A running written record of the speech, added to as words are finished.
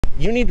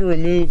you need to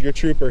remove your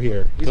trooper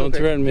here. Don't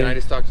threaten me. Can I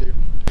just talk to you?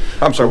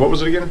 I'm sorry, what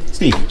was it again?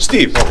 Steve.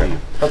 Steve, okay.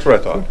 That's what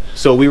I thought.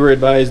 So we were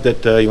advised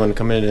that you want to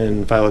come in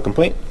and file a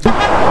complaint. How's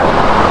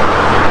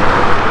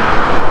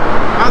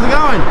it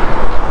going?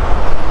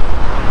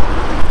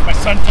 My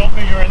son told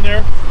me you're in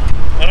there,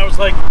 and I was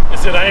like, I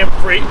said, I am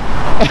free.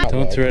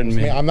 Don't threaten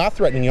me. I'm not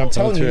threatening you. I'm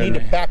telling you, you need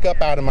to back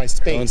up out of my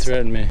space. Don't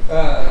threaten me.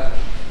 I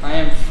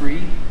am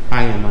free.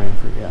 I am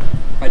free, yeah.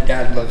 My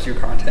dad loves your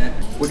content.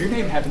 Would your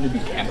name happen to be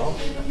Gandalf?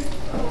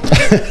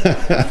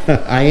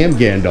 I am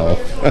Gandalf.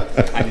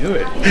 I knew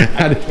it.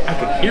 I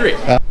could hear it.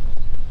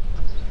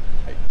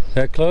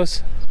 That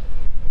close?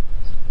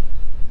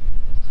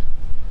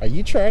 Are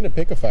you trying to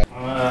pick a fight? You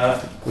know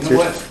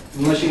what?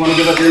 Unless you want to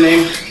give up your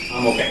name,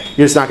 I'm okay.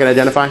 You're just not going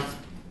to identify?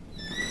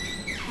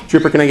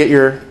 Trooper, can I get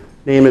your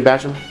name and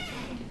badge number?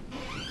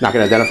 Not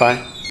going to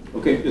identify?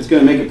 Okay, it's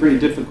going to make it pretty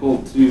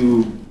difficult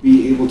to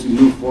be able to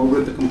move forward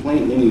with the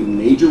complaint in any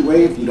major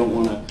way if you don't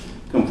want to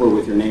come forward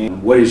with your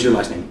name. What is your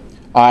last name?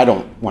 I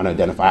don't want to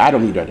identify. I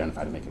don't need to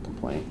identify to make a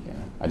complaint. Yeah.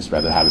 I'd just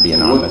rather have it be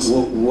anonymous.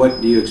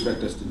 What do you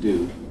expect us to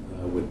do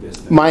with this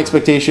then? My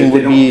expectation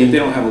would be... If they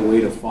don't have a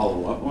way to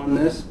follow up on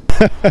this?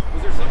 Was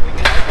there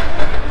something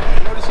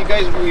I noticed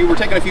you were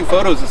taking a few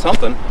photos of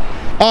something.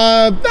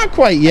 Not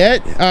quite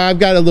yet. I've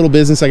got a little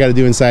business I got to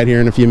do inside here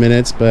in a few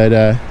minutes, but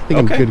I think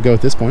I'm good to go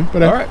at this point.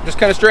 But all right, just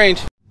kind of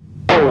strange.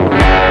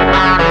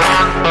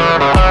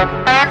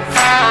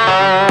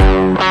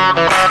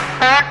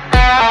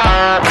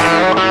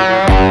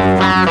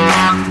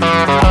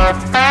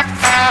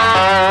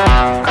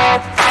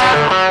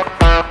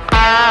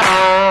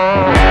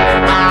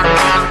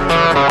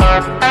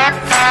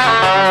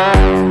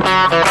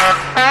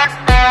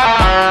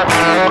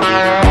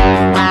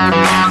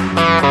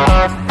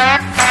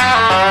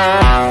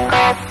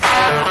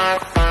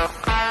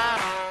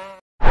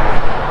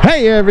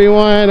 Hey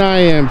everyone, I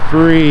am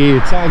free.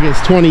 It's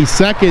August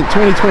 22nd,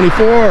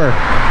 2024.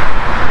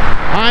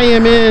 I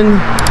am in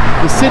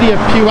the city of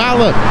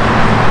Puyallup,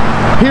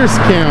 Pierce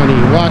County,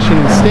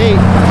 Washington State.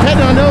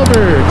 Heading on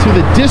over to the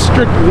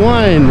District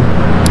 1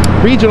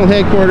 regional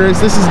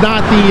headquarters. This is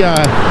not the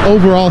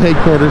overall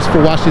headquarters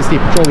for Washington State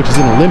Patrol, which is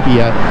in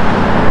Olympia.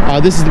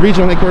 This is the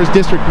regional headquarters,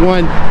 District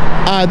 1.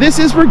 This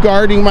is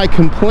regarding my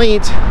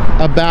complaint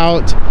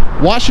about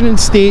Washington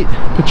State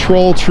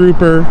Patrol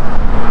Trooper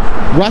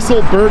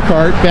Russell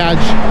Burkhart, badge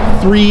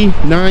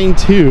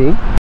 392.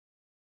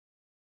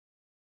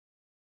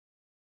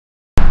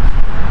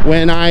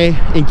 When I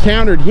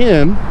encountered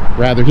him,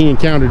 rather he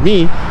encountered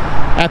me,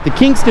 at the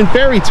Kingston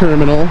Ferry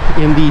Terminal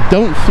in the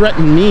Don't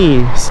Threaten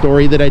Me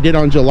story that I did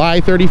on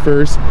July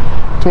 31st,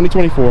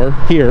 2024,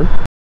 here.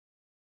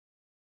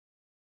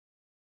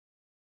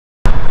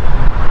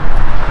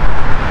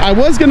 I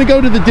was going to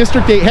go to the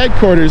District 8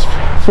 headquarters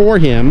for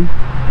him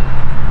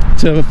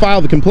to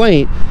file the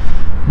complaint,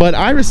 but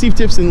I received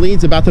tips and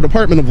leads about the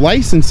Department of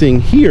Licensing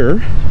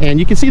here, and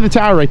you can see the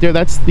tower right there.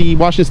 That's the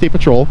Washington State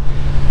Patrol.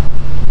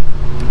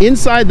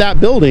 Inside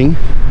that building,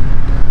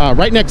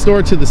 right next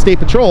door to the State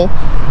Patrol,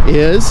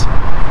 is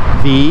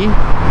the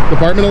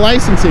Department of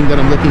Licensing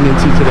that I'm looking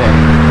into today.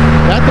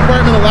 That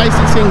Department of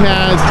Licensing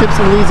has tips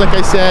and leads, like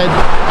I said,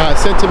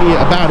 sent to me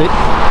about it,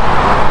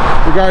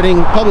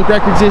 regarding public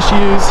records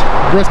issues,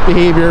 brusque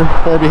behavior,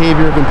 poor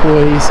behavior of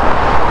employees,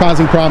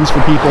 causing problems for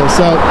people.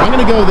 So I'm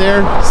going to go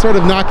there, sort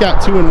of knock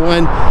out 2 in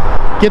 1,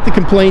 get the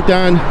complaint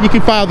done. You can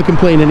file the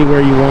complaint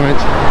anywhere you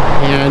want,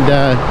 and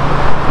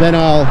then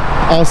I'll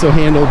also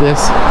handle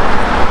this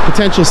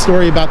potential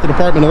story about the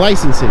Department of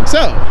Licensing.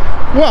 So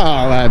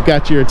while I've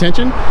got your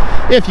attention,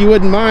 if you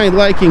wouldn't mind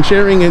liking,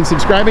 sharing, and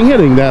subscribing,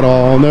 hitting that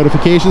all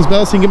notifications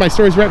bell so you can get my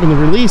stories right when they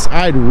release,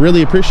 I'd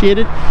really appreciate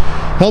it.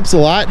 Helps a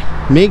lot.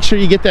 Make sure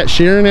you get that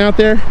sharing out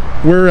there.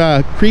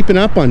 We're creeping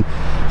up on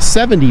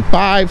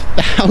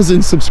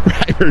 75,000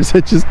 subscribers.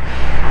 It just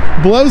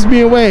blows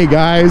me away,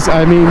 guys.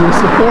 I mean, your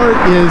support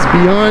is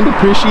beyond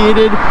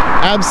appreciated.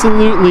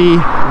 Absolutely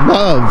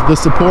love the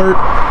support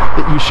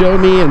that you show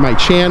me and my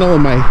channel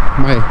and my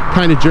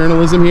kind of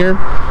journalism here.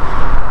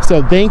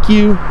 So thank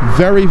you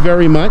very,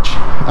 very much.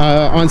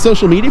 On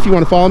social media, if you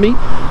want to follow me,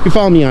 you can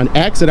follow me on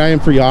X at I.A.M.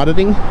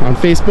 Auditing, on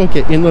Facebook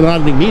at Inland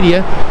Auditing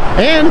Media.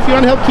 And if you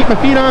want to help keep my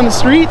feet on the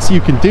streets, you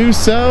can do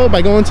so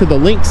by going to the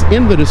links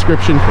in the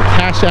description for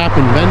Cash App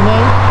and Venmo.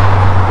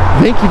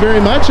 Thank you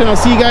very much, and I'll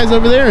see you guys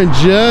over there in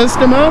just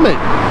a moment.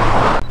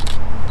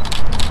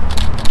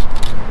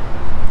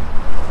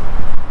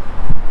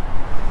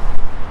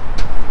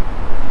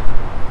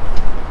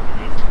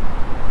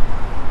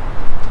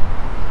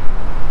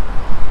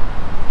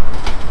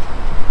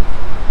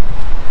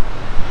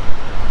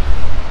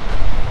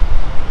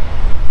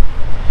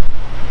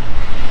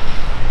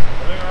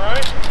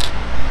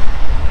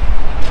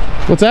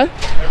 What's that?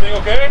 Everything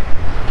okay?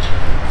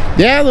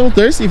 Yeah, a little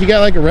thirsty if you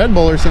got like a Red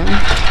Bull or something.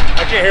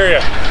 I can't hear you.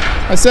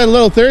 I said a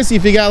little thirsty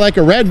if you got like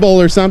a Red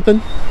Bull or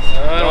something.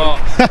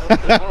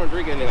 I don't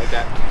drink anything like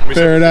that.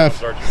 Fair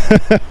enough. Was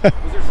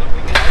there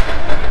something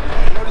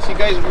I noticed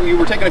you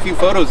were taking a few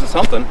photos of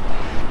something.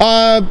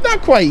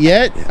 Not quite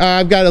yet.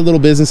 I've got a little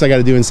business I got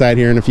to do inside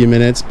here in a few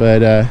minutes,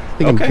 but I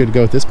think I'm good to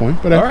go at this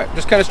point. But all right,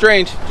 just kind of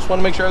strange. Just want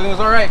to make sure everything's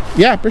all right.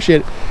 Yeah,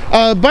 appreciate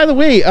it. By the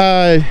way,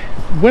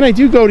 when I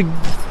do go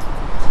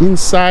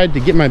inside to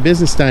get my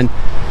business done,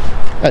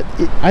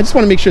 I just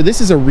want to make sure this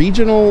is a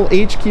regional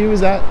HQ.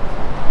 Is that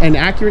an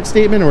accurate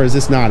statement, or is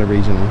this not a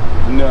regional?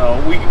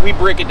 No, we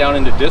break it down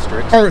into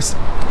districts. Or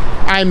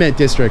I meant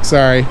district,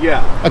 sorry.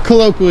 Yeah. A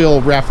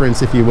colloquial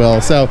reference, if you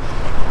will. So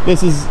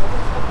this is...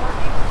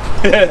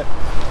 See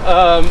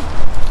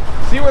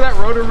where that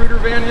Roto-Rooter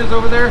van is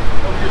over there?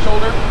 Over your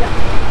shoulder?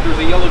 Yeah. There's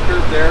a yellow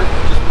curve there.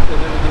 Just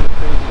because everything is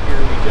crazy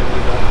here, we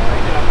generally don't like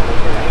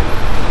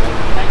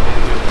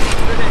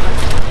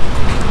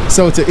it.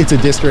 So it's a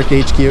district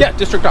HQ? Yeah,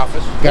 district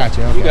office.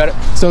 Gotcha. Okay. You got it.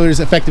 So there's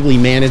effectively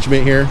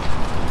management here?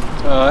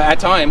 At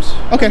times.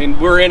 Okay. I mean,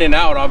 we're in and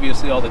out,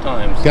 obviously, all the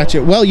time. So.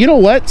 Gotcha. Well, you know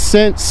what?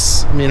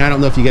 Since, I mean, I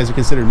don't know if you guys are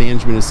considered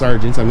management as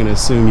sergeants. I'm going to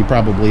assume you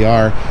probably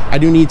are. I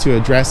do need to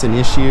address an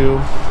issue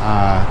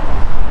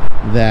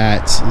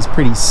that is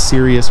pretty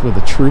serious with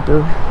a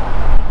trooper.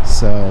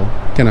 So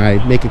can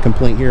I make a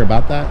complaint here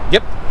about that?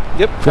 Yep.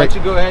 Yep. Why don't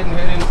you go ahead and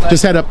head inside?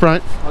 Just head up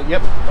front? Oh,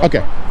 yep.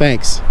 Okay.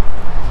 Thanks.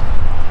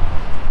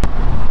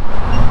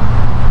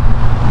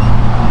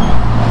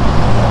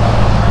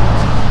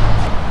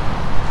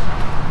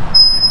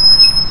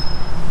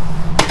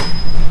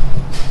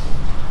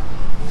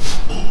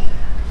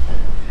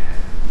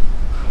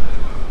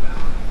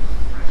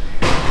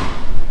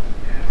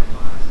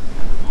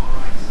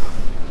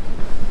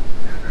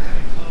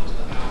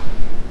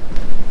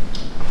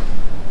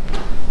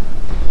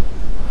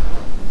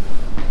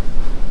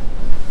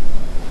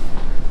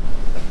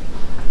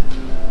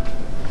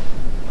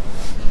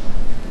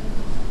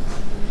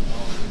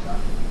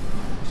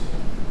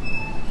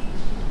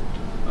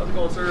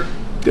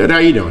 Good. How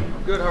you doing?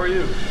 Good. How are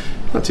you?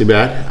 Not too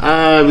bad.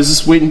 I was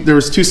just waiting. There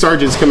was 2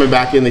 sergeants coming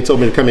back in. They told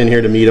me to come in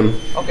here to meet them.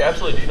 Okay,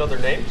 absolutely. Do you know their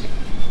names?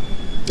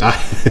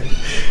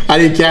 I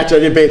didn't catch. I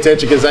didn't pay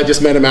attention because I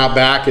just met them out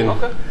back, and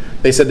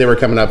they said they were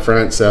coming up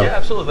front. So yeah,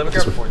 absolutely. Let me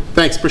grab it for you.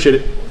 Thanks. Appreciate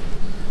it.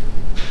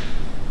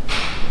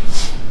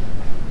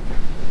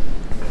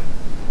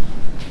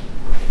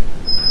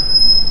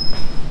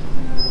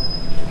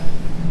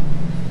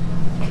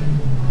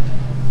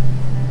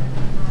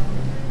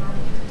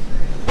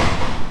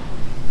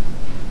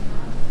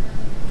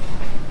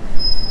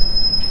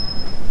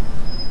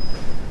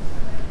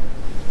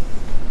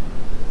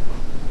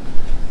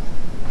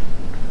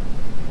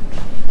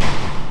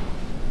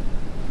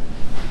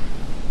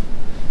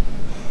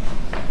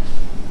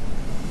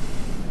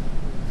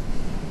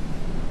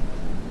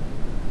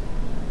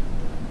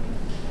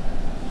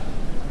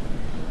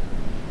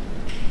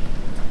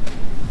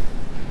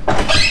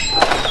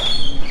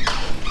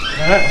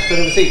 Alright, let's put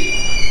in the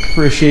seat.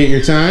 Appreciate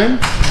your time.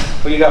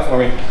 What do you got for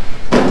me?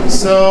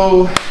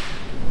 So,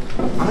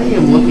 I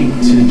am looking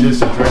to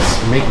just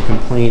make a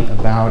complaint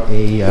about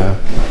a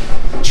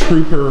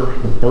Trooper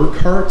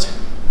Burkhart.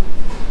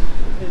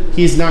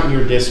 He's not in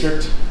your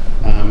district.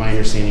 My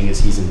understanding is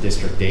he's in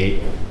District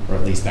 8, or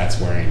at least that's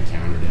where I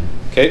encountered him.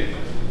 Okay.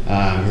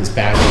 His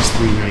badge is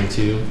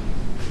 392,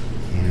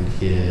 and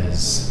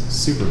his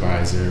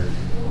supervisor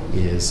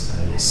is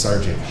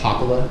Sergeant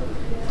Hoppola.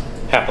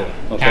 Happily.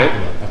 Okay.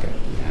 Hoppola, okay.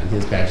 Yeah, and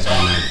his badge is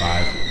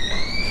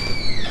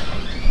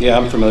 195. Yeah,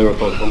 I'm familiar with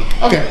both of them.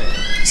 Okay.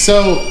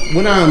 So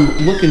what I'm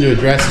looking to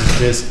address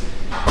is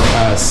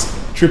just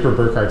Trooper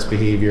Burkhart's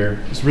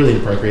behavior. It's really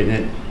inappropriate,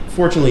 and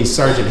fortunately,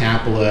 Sergeant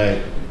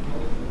Hoppola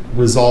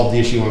resolved the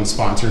issue on the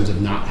spot in terms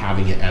of not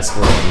having it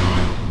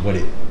escalate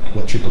beyond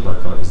what Trooper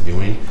Burkhart was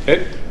doing.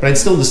 Okay. But I'd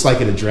still just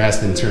like it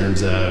addressed in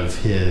terms of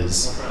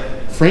his.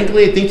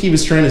 Frankly, I think he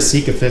was trying to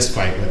seek a fist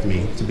fight with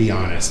me, to be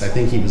honest. I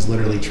think he was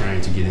literally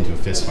trying to get into a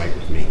fist fight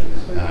with me.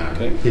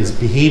 His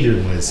behavior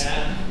was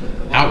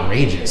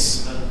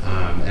outrageous.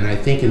 And I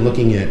think in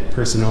looking at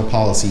Personnel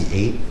Policy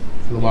 8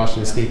 for the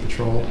Washington State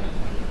Patrol,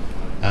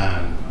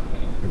 it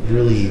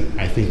really,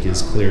 I think,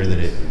 is clear that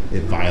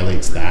it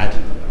violates that.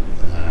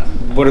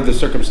 What are the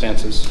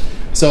circumstances?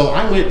 So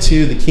I went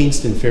to the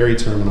Kingston Ferry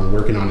Terminal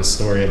working on a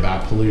story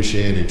about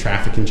pollution and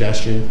traffic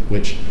congestion,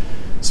 which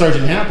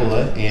Sergeant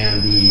Hoppola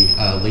and the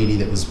lady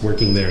that was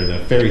working there, the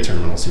ferry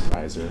terminal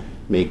supervisor,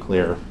 made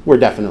clear were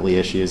definitely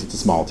issues. It's a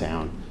small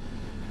town.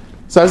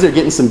 So I was there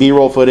getting some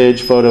B-roll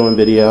footage, photo and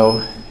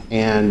video,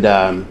 and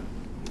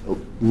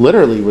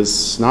literally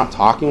was not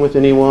talking with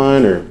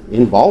anyone or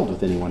involved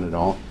with anyone at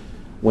all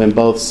when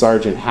both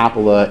Sergeant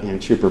Hoppola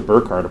and Trooper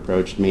Burkhart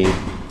approached me.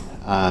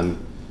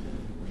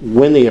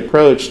 When they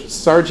approached,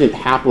 Sergeant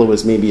Hoppola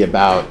was maybe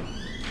about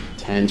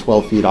 10,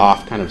 12 feet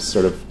off, kind of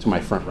sort of to my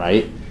front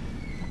right.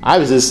 I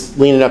was just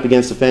leaning up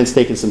against the fence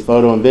taking some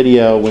photo and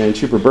video when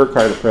Trooper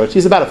Burkhart approached.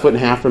 He's about 1.5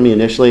 feet from me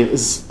initially. It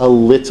was a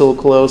little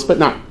close, but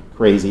not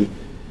crazy.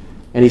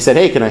 And he said,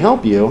 "Hey, can I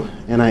help you?"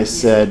 And I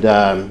said,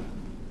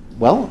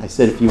 well,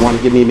 if you want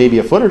to give me maybe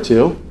a foot or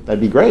two,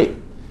 that'd be great.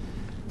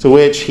 To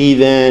which he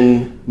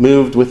then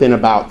moved within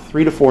about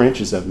 3 to 4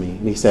 inches of me.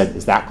 And he said,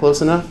 "Is that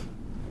close enough?"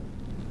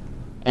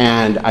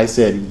 And I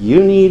said,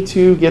 "You need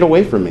to get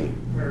away from me.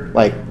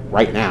 Like,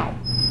 right now,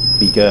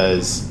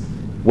 because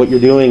what you're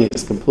doing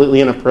is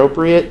completely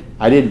inappropriate.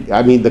 I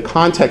mean, the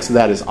context of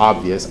that is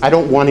obvious. I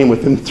don't want him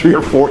within 3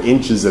 or 4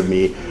 inches of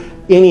me.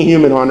 Any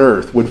human on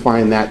earth would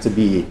find that to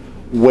be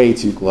way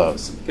too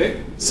close.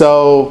 Okay.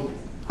 So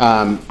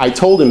I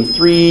told him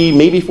 3,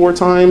 maybe 4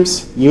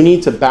 times, you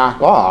need to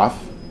back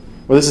off,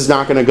 or this is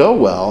not going to go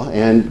well.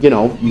 And, you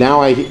know,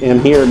 now I am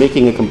here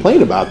making a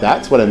complaint about that.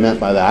 That's what I meant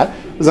by that,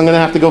 because I'm going to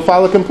have to go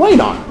file a complaint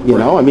on it. You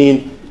know, I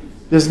mean,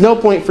 there's no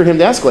point for him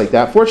to escalate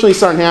that. Fortunately,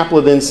 Sergeant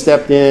Happola then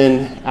stepped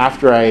in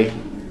after I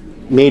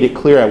made it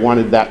clear I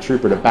wanted that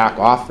trooper to back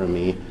off from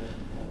me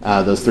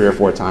those 3 or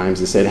 4 times,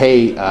 and said,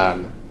 hey,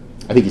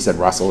 I think he said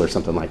Russell or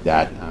something like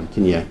that.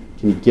 Can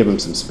you give him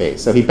some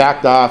space? So he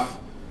backed off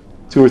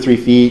 2 or 3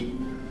 feet,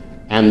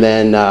 and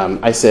then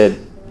I said,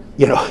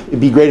 you know, it'd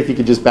be great if you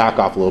could just back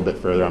off a little bit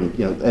further.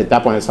 You know, at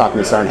that point I was talking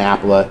to Sergeant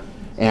Happola,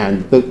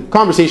 and the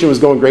conversation was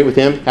going great with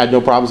him. Had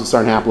no problems with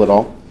Sergeant Happola at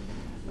all.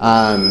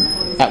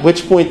 At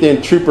which point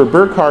then Trooper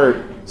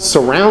Burkhart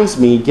surrounds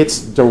me, gets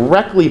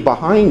directly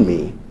behind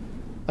me,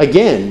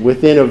 again,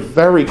 within a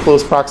very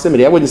close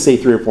proximity. I wouldn't say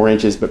 3 or 4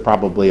 inches, but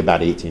probably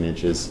about 18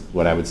 inches,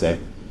 what I would say.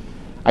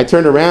 I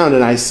turned around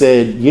and I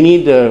said, you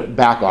need to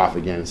back off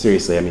again.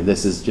 Seriously, I mean,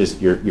 this is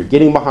just, you're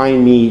getting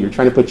behind me, you're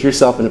trying to put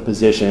yourself in a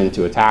position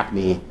to attack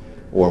me,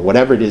 or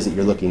whatever it is that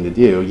you're looking to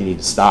do, you need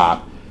to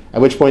stop. At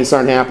which point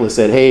Sergeant Happola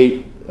said,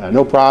 hey,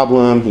 no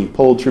problem. He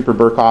pulled Trooper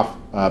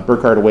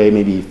Burkhart away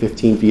maybe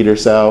 15 feet or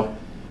so,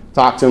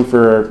 talked to him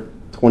for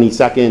 20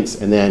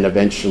 seconds, and then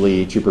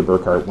eventually Trooper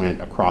Burkhart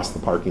went across the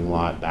parking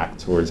lot back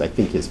towards, I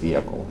think, his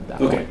vehicle at that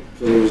point.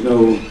 So there was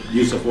no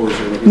use of force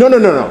or anything?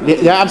 No.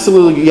 Yeah,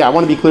 absolutely. Yeah, I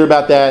want to be clear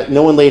about that.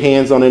 No one laid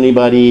hands on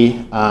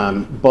anybody,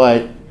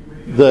 but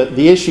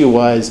the issue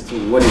was... So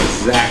what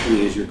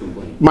exactly is your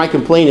complaint? My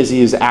complaint is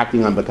he was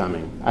acting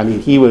unbecoming. I mean,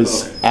 he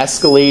was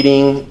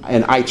escalating,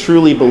 and I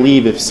truly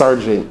believe if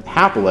Sergeant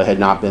Happola had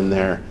not been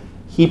there,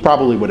 he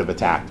probably would have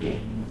attacked me.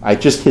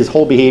 His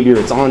whole behavior,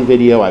 it's on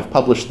video, I've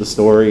published the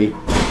story.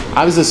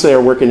 I was just there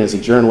working as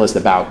a journalist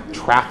about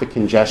traffic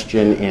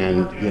congestion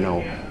and, you know,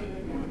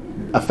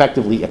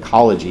 effectively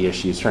ecology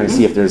issues, trying to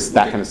see if there's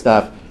that kind of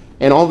stuff.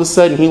 And all of a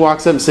sudden he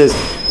walks up and says,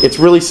 it's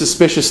really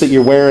suspicious that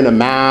you're wearing a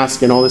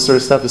mask and all this sort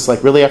of stuff. It's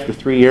like, really, after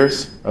 3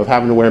 years of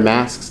having to wear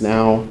masks,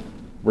 now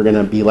we're going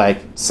to be like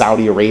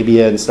Saudi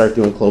Arabia and start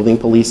doing clothing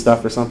police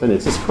stuff or something?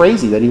 It's just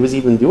crazy that he was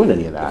even doing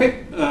any of that.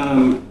 Okay.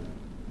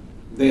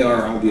 They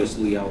are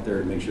obviously out there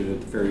to make sure that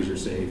the ferries are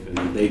safe,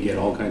 and they get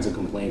all kinds of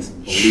complaints.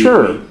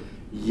 Believe me,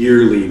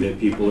 yearly, that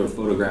people are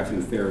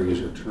photographing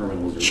ferries or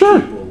terminals or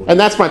people. And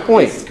that's my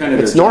point. It's kind of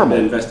their normal job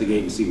to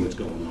investigate and see what's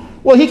going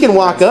on. Well, he can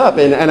walk up,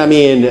 and I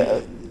mean,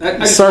 I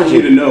just want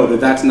you to know that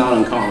that's not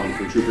uncommon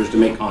for troopers to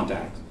make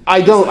contact.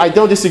 I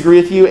don't disagree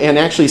with you, and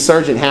actually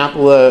Sergeant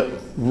Happola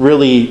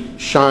really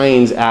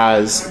shines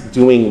as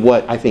doing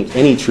what I think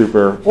any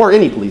trooper or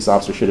any police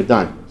officer should have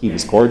done. He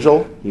was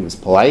cordial, he was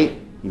polite,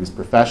 he was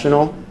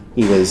professional,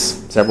 he was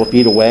several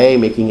feet away,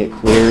 making it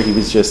clear he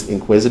was just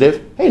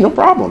inquisitive. Hey, no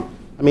problem.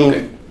 I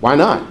mean, why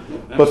not?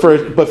 But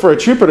for a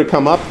trooper to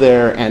come up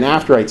there, and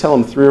after I tell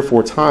him 3 or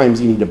 4 times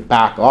you need to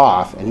back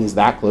off, and he's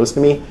that close to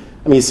me,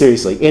 I mean,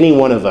 seriously, any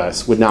one of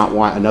us would not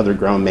want another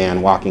grown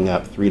man walking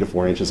up 3 to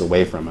 4 inches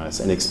away from us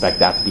and expect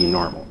that to be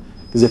normal.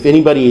 Because if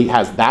anybody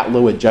has that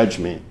low a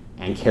judgment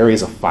and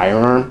carries a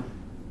firearm,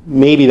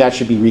 maybe that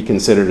should be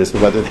reconsidered as to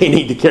whether they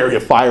need to carry a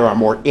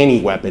firearm or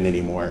any weapon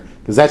anymore,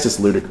 because that's just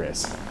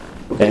ludicrous.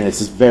 And it's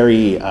just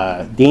very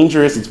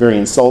dangerous, it's very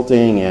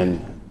insulting,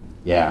 and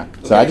yeah.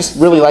 So I just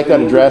really like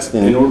that addressed.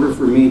 In order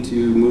for me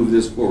to move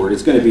this forward,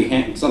 it's going to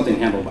be something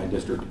handled by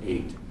District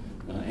 8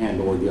 and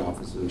or the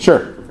Office of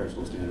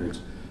Professional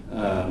Standards.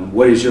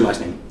 What is your last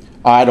name?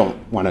 I don't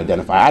want to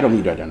identify. I don't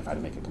need to identify to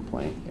make a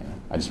complaint. Yeah.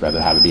 I'd just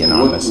rather have it be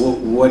anonymous.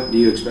 What do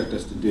you expect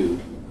us to do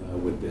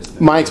with this?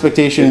 My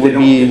expectation would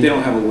be... If they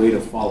don't have a way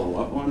to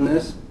follow up on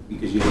this,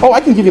 because you... Oh,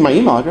 I can give you my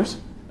email address.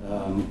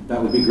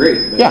 That would be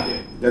great. But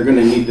yeah. They're going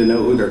to need to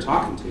know who they're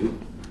talking to.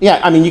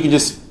 Yeah, I mean, you can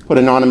just put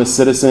anonymous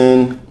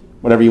citizen,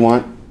 whatever you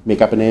want,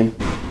 make up a name.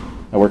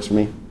 That works for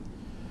me.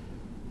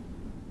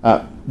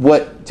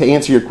 To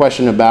answer your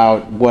question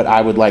about what I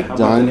would like How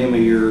done... about the name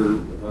of your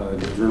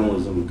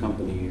journalism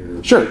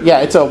company? Sure, yeah,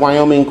 it's a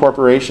Wyoming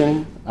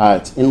corporation.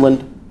 It's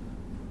Inland,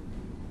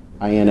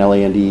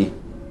 I-N-L-A-N-D,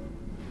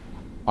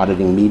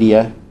 Auditing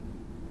Media,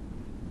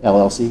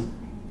 LLC.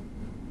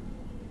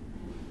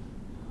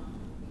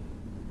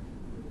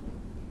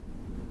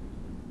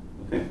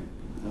 Okay.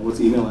 What's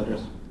the email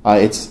address?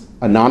 It's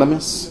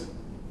anonymous,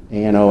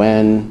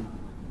 A-N-O-N.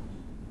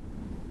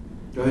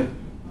 Go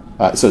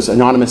ahead. So it's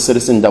anonymous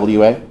citizen,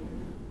 W-A,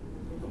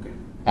 okay.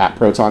 at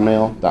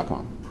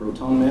protonmail.com.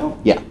 Protonmail?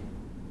 Yeah.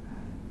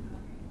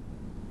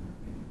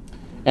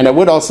 And I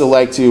would also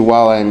like to,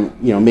 while I'm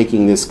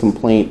making this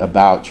complaint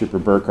about Trooper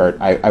Burkhart,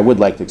 I would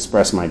like to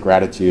express my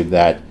gratitude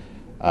that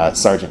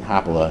Sergeant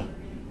Happola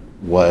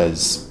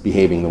was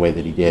behaving the way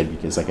that he did,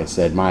 because like I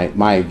said,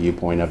 my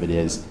viewpoint of it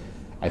is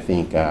I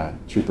think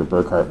Trooper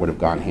Burkhart would have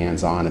gone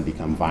hands-on and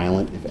become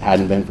violent if it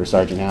hadn't been for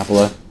Sergeant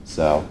Happola.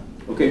 So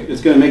Okay,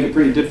 it's going to make it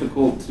pretty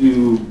difficult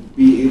to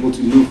be able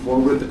to move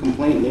forward with the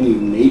complaint in any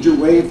major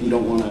way. If you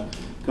don't want to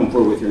come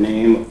forward with your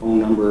name, a phone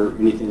number,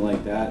 anything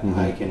like that,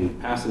 I can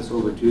pass this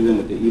over to them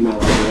with the email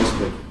address,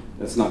 but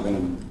that's not going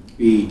to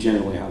be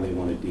generally how they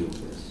want to deal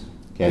with this.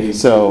 Okay,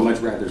 so They'd much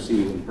rather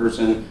see you in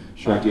person,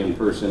 talk to you in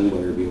person,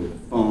 whether it be over the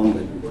phone,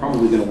 but you're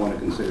probably going to want to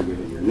consider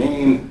giving your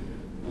name,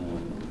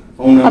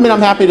 phone number. I mean, I'm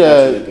happy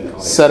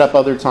to set up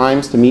other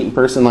times to meet in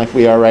person like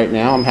we are right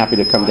now. I'm happy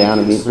to come down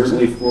and meet in person.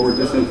 Certainly forward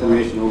this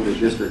information over to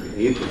District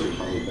 8, but you're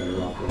probably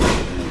better off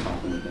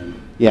talking with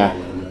them. Yeah.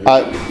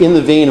 In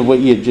the vein of what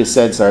you had just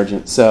said,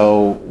 Sergeant,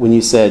 so when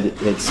you said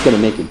it's going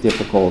to make it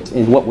difficult,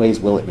 in what ways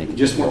will it make it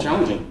just difficult?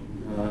 more challenging.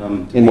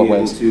 In what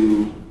ways?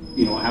 To,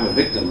 you know, have a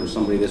victim or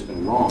somebody that's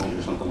been wronged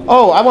or something like that.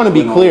 Oh, I want to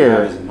be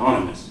clear.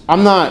 Anonymous.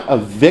 I'm not a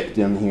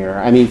victim here.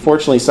 I mean,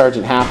 fortunately,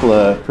 Sergeant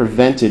Hapla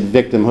prevented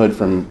victimhood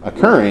from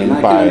occurring and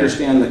I by... can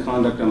understand the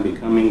conduct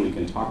unbecoming. We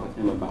can talk with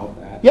him about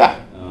that.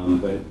 Yeah.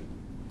 But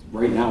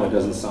right now, it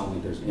doesn't sound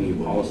like there's any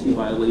policy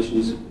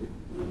violations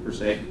per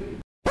se.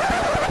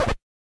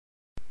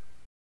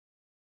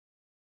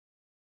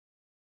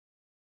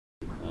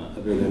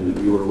 Other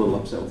than you were a little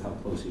upset with how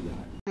close he got.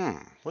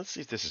 Let's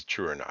see if this is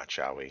true or not,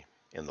 shall we?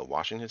 In the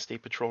Washington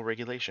State Patrol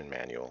Regulation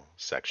Manual,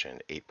 Section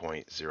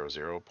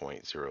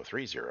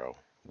 8.00.030,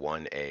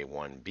 1A,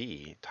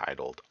 1B,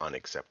 titled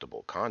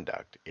Unacceptable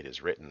Conduct, it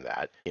is written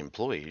that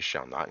employees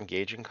shall not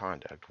engage in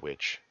conduct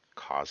which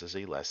causes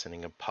a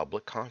lessening of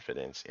public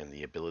confidence in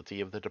the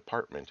ability of the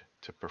department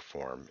to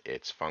perform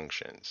its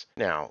functions.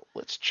 Now,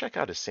 let's check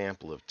out a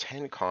sample of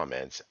 10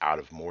 comments out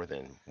of more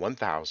than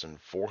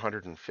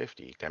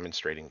 1,450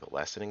 demonstrating the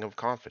lessening of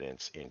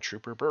confidence in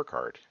Trooper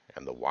Burkhart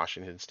and the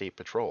Washington State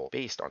Patrol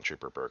based on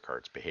Trooper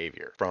Burkhart's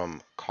behavior.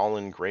 From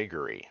Colin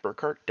Gregory,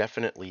 Burkhart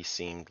definitely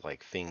seemed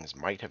like things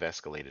might have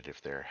escalated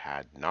if there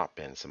had not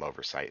been some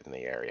oversight in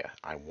the area.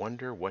 I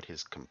wonder what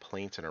his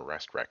complaints and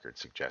arrest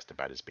records suggest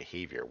about his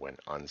behavior when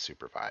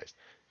unsupervised.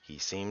 He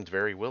seemed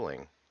very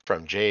willing.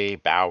 From J.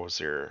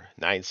 Bowser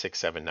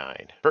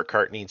 9679,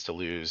 Burkhart needs to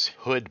lose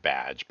hood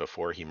badge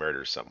before he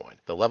murders someone.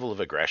 The level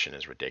of aggression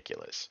is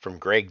ridiculous. From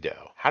Greg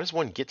Doe, how does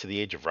one get to the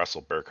age of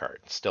Russell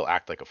Burkhart and still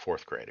act like a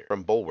fourth grader?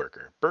 From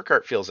Bullworker,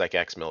 Burkhart feels like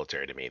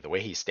ex-military to me. The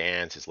way he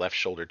stands, his left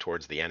shoulder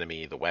towards the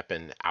enemy, the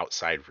weapon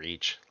outside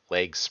reach,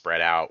 legs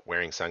spread out,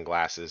 wearing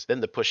sunglasses, then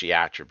the pushy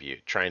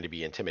attribute, trying to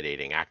be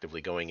intimidating, actively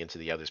going into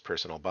the other's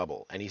personal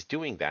bubble. And he's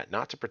doing that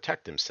not to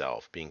protect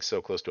himself. Being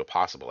so close to a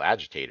possible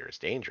agitator is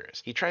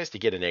dangerous. He tries to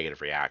get a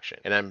negative reaction,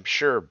 and I'm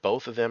sure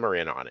both of them are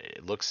in on it.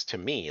 It looks to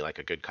me like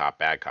a good cop,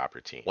 bad cop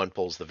routine. One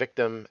pulls the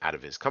victim out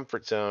of his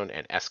comfort zone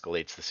and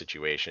escalates the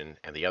situation,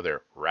 and the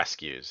other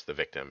rescues the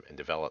victim and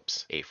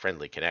develops a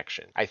friendly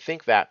connection. I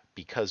think that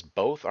because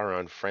both are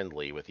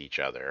unfriendly with each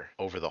other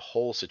over the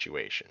whole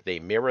situation, they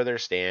mirror their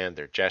stand,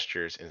 their gestures,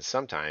 and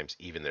sometimes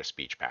even their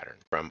speech pattern.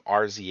 From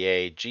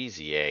RZA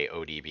GZA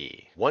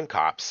ODB, one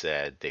cop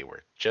said they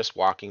were just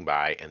walking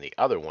by, and the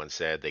other one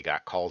said they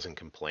got calls and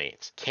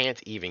complaints. Can't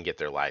even get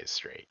their lies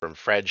straight. From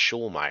Fred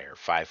Schulmeyer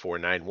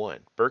 5491,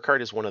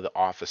 Burkhart is one of the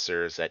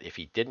officers that if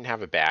he didn't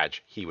have a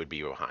badge, he would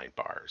be behind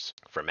bars.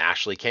 From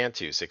Ashley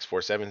Cantu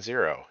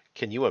 6470,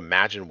 can you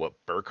imagine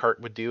what Burkhart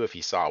would do if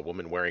he saw a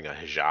woman wearing a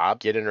hijab?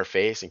 Get in her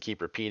face and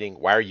keep repeating,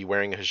 "Why are you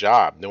wearing a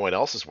hijab? No one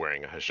else is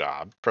wearing a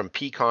hijab." From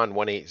Pecan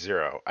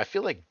 180, I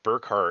feel like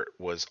Burkhart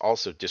was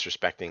also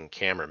disrespecting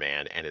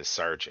cameraman and his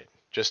sergeant.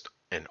 Just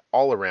an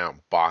all-around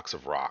box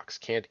of rocks.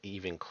 Can't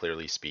even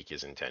clearly speak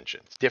his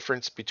intentions.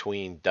 Difference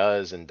between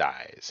does and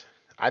dies.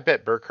 I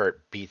bet Burkhart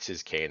beats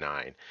his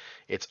K9.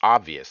 It's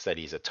obvious that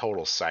he's a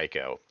total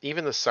psycho.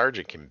 Even the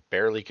sergeant can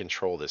barely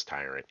control this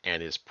tyrant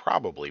and is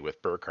probably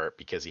with Burkhart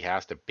because he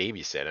has to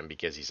babysit him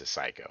because he's a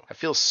psycho. I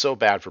feel so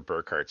bad for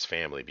Burkhart's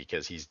family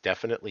because he's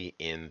definitely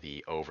in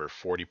the over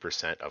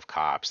 40% of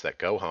cops that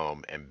go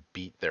home and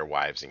beat their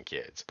wives and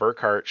kids.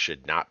 Burkhart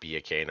should not be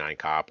a K9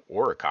 cop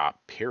or a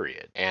cop,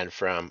 period. And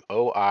from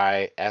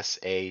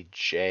OISAJD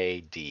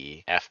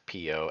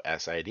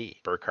FPOSID,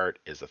 Burkhart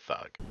is a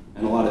thug.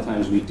 And a lot of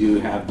times we do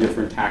have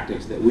different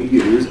tactics that we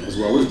use, as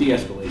well as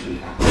de-escalation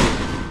tactics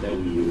that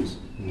we use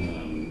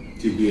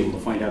to be able to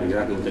find out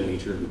exactly what the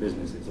nature of the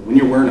business is. So when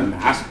you're wearing a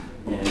mask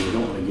and you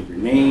don't want to give your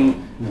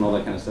name and all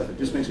that kind of stuff, it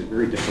just makes it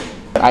very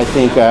difficult. I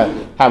think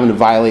having to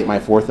violate my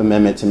Fourth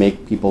Amendment to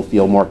make people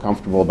feel more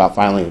comfortable about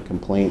filing a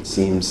complaint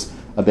seems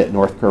a bit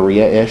North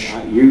Korea-ish.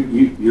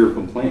 Your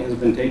complaint has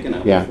been taken.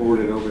 I will forward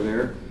it over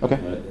there. Okay.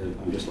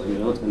 I'm just letting you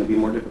know it's going to be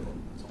more difficult.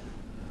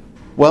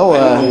 Well, I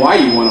don't know why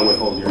you want to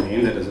withhold your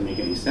name. That doesn't make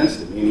any sense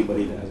to me.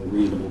 Anybody that has a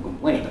reasonable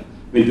complaint.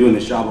 I've been doing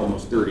this job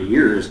almost 30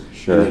 years.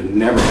 Sure. And they've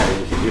never had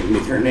an issue giving me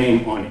their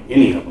name on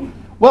any of them.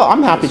 Well,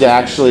 I'm happy to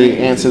actually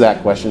answer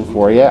that question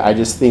for you. I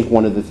just think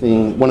one of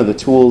the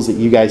tools that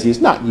you guys use,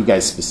 not you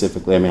guys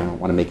specifically, I mean, I don't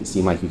want to make it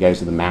seem like you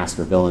guys are the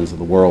master villains of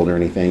the world or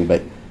anything,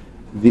 but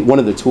one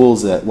of the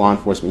tools that law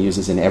enforcement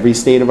uses in every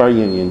state of our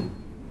union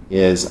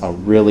is a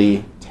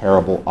really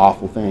terrible,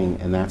 awful thing,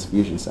 and that's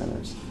fusion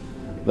centers.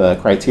 the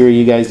criteria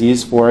you guys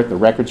use for it, the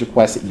records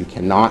requests that you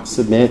cannot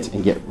submit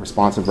and get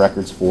responsive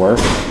records for.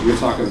 You're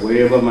talking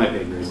way above my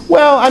pay grade.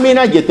 Well, I mean,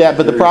 I get that,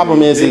 but the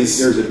problem is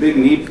there's a big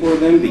need for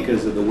them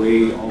because of the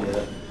way all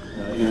the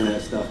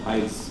internet stuff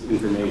hides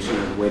information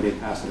or the way they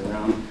pass it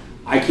around.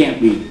 I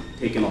can't be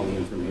taking all the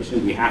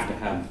information. We have to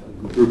have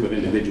a group of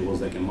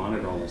individuals that can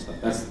monitor all this stuff.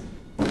 That's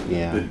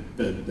the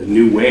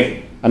new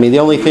way. I mean, the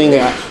only thing,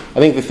 I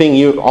think the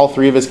thing all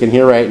three of us can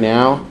hear right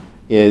now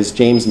is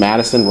James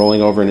Madison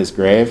rolling over in his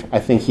grave. I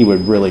think he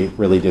would really,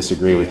 really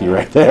disagree with you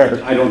right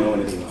there. I don't know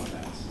anything about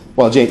that.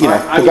 Well, James, you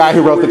know, the guy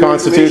who wrote the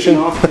Constitution.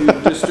 Off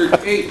to District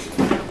 8.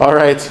 All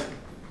right.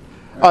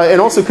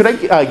 And also, could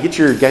I get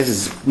your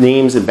guys'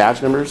 names and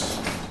badge numbers?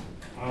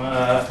 You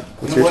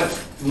know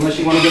what? Unless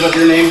you want to give up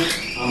your name,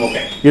 I'm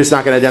okay. You're just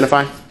not going to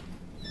identify?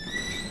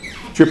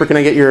 Trooper, can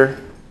I get your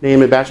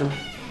name and badge number?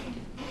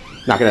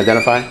 Not going to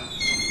identify?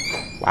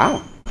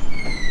 Wow.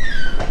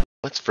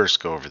 Let's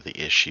first go over the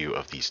issue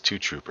of these two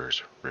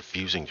troopers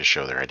refusing to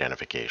show their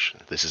identification.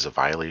 This is a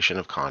violation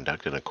of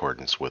conduct in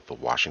accordance with the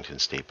Washington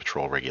State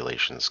Patrol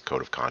Regulations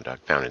Code of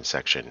Conduct found in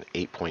section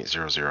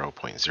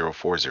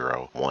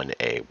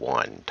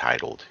 8.00.0401A1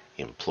 titled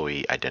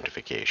Employee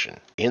Identification.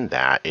 In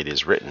that, it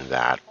is written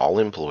that all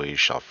employees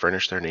shall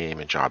furnish their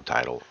name and job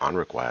title on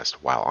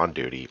request while on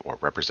duty or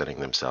representing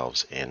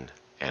themselves in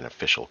an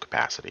official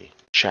capacity.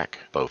 Check.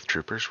 Both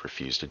troopers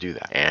refuse to do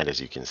that. And as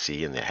you can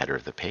see in the header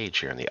of the page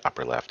here in the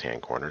upper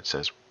left-hand corner, it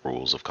says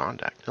Rules of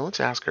Conduct. Now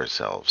let's ask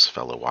ourselves,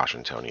 fellow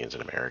Washingtonians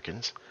and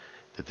Americans,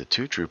 did the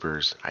two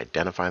troopers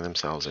identify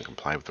themselves and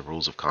comply with the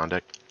rules of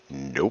conduct?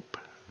 Nope,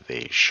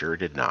 they sure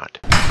did not.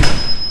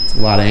 It's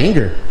a lot of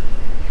anger.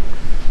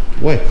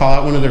 Boy, call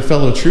out one of their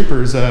fellow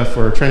troopers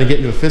for trying to get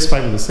into a fist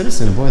fight with a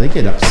citizen, and boy, they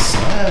get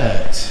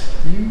upset.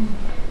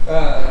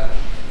 I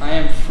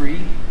am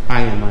free.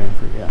 I.A.M.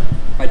 free, yeah.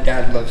 My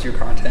dad loves your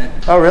content.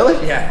 Oh, really?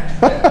 Yeah.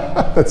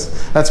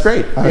 That's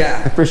great. I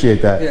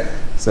appreciate that. Yeah.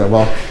 So,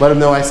 well, let him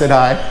know I said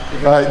hi.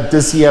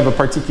 Does he have a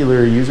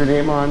particular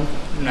username on?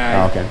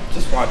 No. Oh, okay.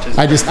 Just watches.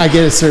 I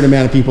get a certain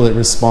amount of people that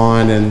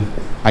respond, and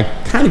I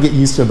kind of get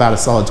used to about a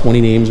solid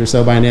 20 names or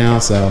so by now.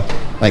 So,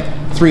 like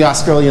 3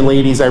 Australian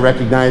ladies I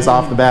recognize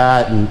off the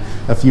bat, and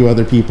a few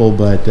other people,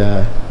 but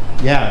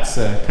yeah, it's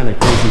kind of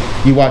crazy.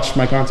 You watch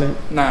my content?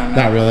 No,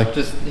 not really.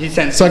 Just he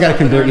sends. So I got to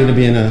convert you to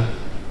being a.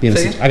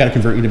 I got to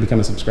convert you to become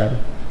a subscriber.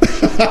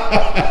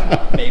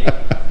 Maybe.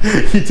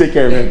 You take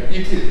care, man.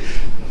 You too.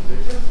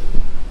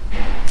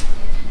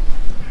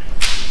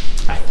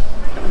 Hi.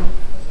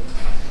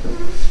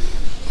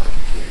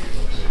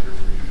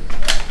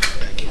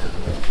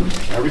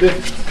 How we did?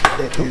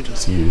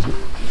 Excuse me.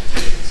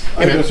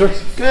 Hey, man, sir.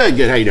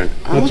 Good. How you doing?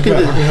 I'm looking How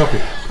can I help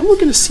you? I'm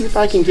looking to see if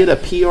I can get a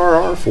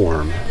PRR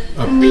form.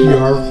 A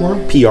PR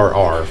form?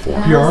 PRR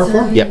form. PR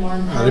form? Yep.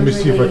 Let me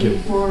see if I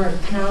can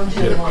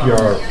get a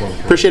PR form.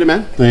 Appreciate it,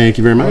 man. Thank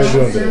you very much. How you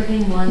doing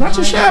today? Not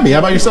too shabby. How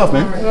about yourself,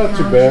 man? Not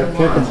too bad.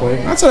 Can't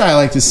complain. That's what I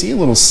like to see, a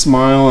little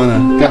smile on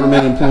a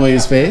government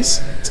employee's face.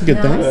 It's a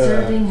good thing.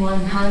 Serving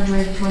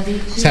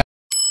 122.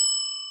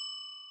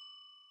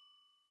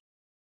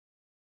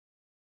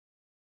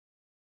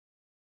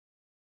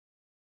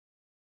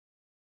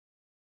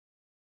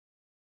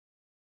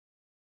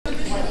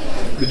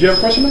 Did you have a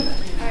question, man?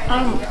 I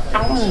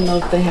want to know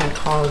if they had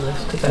called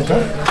this because I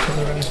didn't go to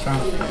the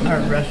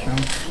restroom.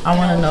 I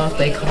want to know if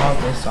they called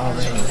this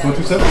already.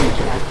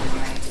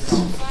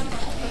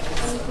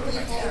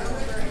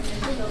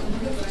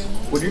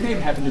 127. Would your name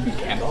happen to be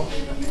Gandalf?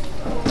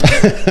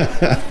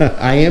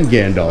 I am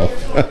Gandalf.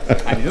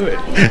 I knew it.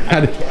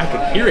 I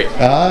could hear it.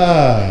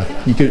 Ah,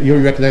 you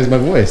recognize my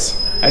voice.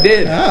 I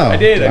did. Oh, I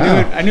did.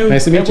 wow. I knew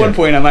Nice to meet at one you.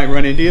 point I might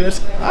run into this.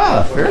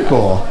 Ah, very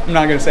cool. I'm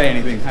not going to say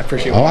anything. I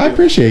appreciate Oh, I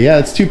appreciate it. Yeah,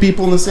 it's 2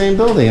 people in the same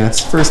building.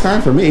 That's the first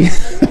time for me.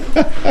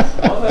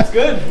 Oh, that's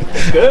good.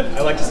 That's good.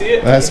 I like to see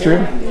it. That's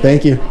true.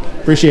 Thank you.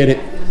 Appreciate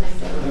it.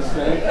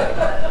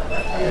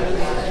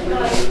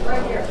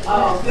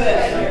 Oh,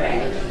 good.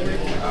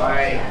 All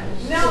right.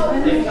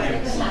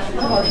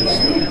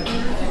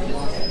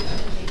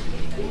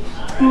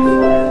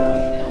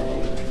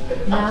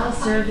 Now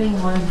serving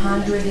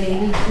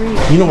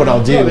 183. You know what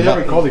I'll do? No, they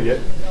haven't called it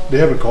yet. They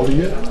haven't called it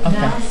yet?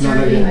 Now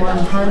serving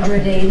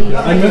 183.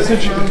 I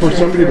messaged for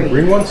somebody to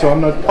bring one, so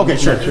I'm not... Okay,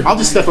 sure. I'll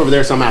just step over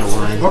there so I'm out of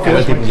line. Okay,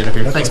 Let people get up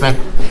here. Thanks, man.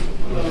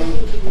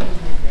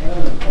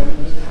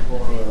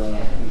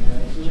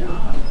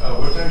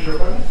 What time should I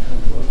buy?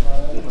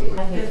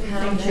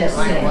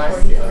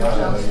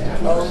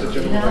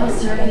 Now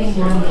serving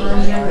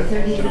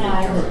 135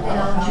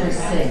 at counter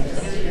 6.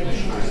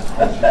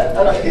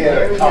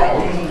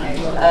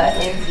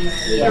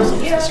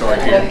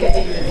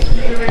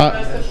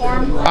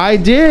 I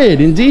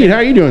did, indeed. How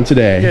are you doing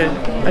today? Good.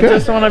 I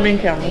just want to be in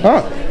camera.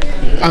 Oh,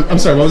 I'm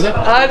sorry, what was that?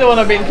 I don't want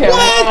to be in camera.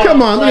 What?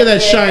 Come on, look at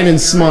that shining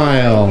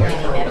smile.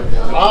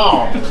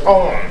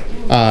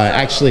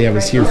 Actually, I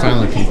was here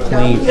filing a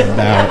complaint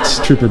about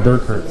Trooper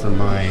Burkhart from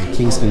my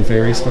Kingston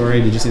Ferry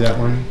story. Did you see that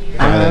one?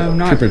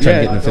 Trooper tried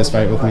to get in a fist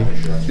fight with me.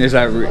 Is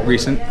that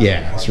recent?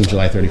 Yeah, it's from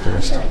July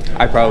 31st.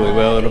 I probably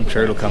will. I'm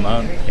sure it'll come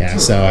up. Yeah,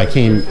 so I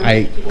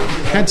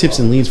had tips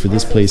and leads for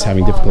this place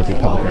having difficulty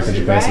with public records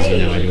requests. As you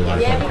know, I do a lot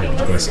of public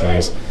records request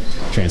stories,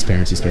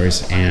 transparency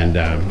stories, and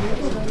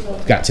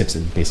got tips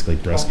and basically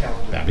brusque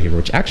bad behavior,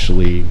 which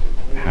actually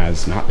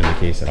has not been the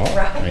case at all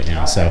right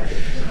now. So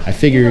I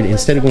figured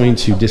instead of going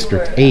to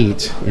District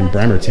 8 in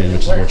Bremerton,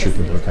 which is where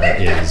Trooper Burkhart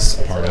is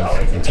a part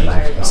of in terms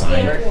of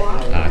assigned,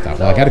 I thought,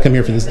 well, I got to come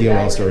here for this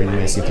DOL story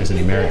anyway, see if there's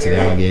any merit to the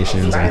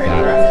allegations. And I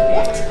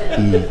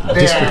thought the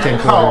district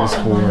headquarters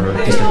for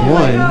District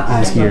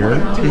 1 is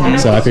here,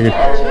 so I figured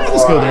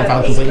let's go there and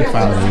file a complaint and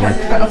file it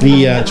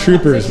anywhere. The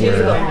troopers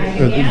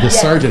the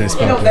sergeant I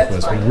spoke with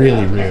was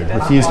really rude,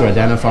 refused to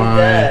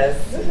identify.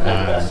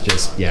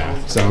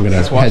 So I'm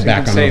gonna head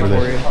back on over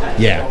there.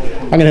 Yeah,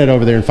 I'm gonna head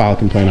over there and file a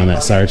complaint on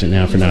that sergeant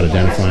now for not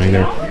identifying.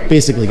 They're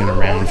basically gonna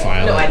round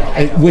file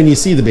it. When you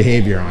see the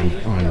behavior on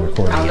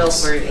recording,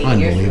 it's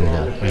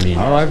unbelievable. I mean,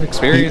 I've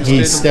experienced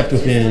he stepped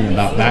within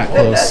about that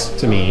close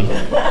to me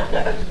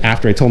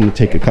after I told him to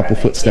take a couple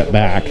foot step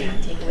back,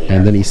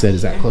 and then he said,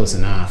 "Is that close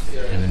enough?"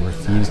 And then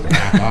refused to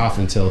back off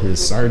until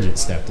his sergeant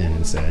stepped in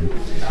and said,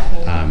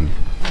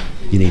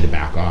 "You need to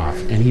back off."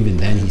 And even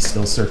then, he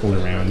still circled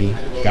around me,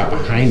 got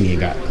behind me, and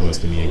got close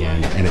to me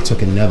again. And it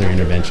took another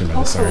intervention by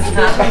the sergeant.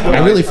 I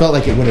really felt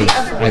like it would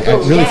have. I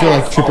really feel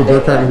like Trooper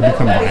Burkhart would have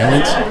become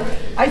violent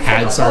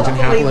had Sergeant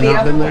Happel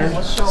not been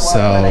there.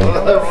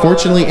 So,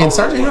 fortunately, and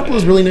Sergeant Happel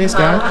was a really nice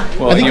guy.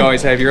 Well, you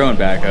always have your own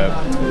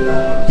backup.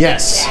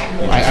 Yes,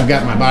 I've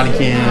got my body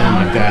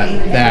cam. I've got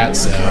that.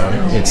 So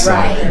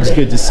it's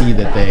good to see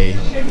that they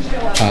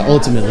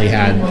ultimately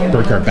had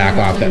Burkhart back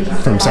off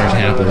from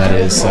Sergeant Happel, that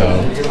is. So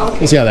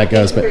we'll see how that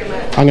goes. But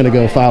I'm going to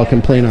go file a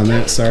complaint on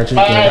that, Sergeant.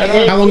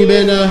 How long you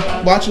been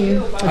watching?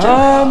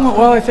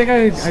 Well, I think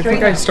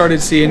I started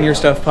seeing your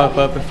stuff pop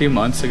up a few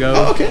months ago.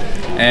 Oh, okay.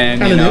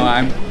 And you know,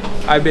 I'm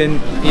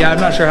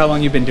not sure how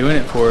long you've been doing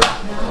it for.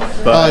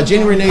 But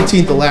January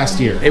 19th of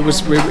last year. It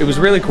was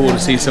really cool to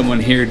see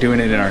someone here doing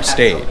it in our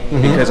state,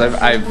 because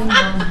I've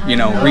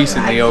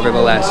recently over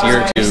the last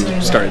year or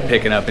two started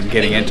picking up and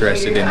getting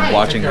interested in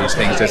watching these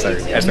things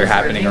as they're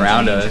happening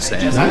around us.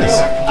 And,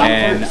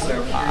 and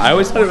I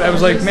always thought, I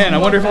was like, man, I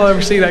wonder if I'll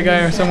ever see that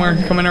guy somewhere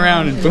coming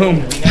around, and boom,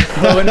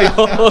 lo and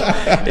behold,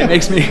 it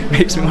makes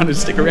me want to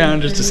stick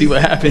around just to see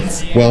what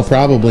happens. Well,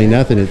 probably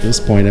nothing at this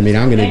point. I mean,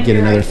 I'm going to get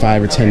another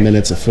 5 or 10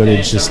 minutes of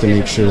footage just to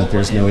make sure that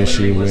there's no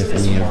issue with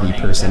any of the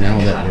personnel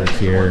that work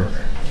here.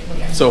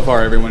 So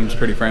far, everyone's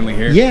pretty friendly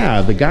here.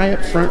 Yeah, the guy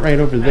up front right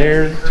over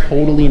there,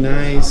 totally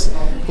nice.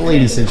 The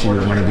lady said she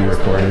didn't want to be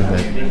recorded,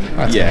 but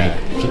that's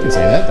fine. She can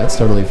say that. That's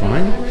totally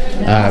fine.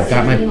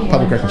 Got my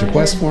public records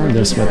request form.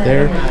 No sweat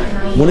there.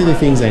 One of the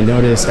things I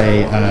noticed,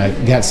 I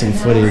got some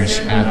footage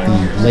at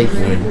the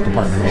Lakewood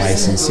Department of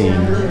Licensing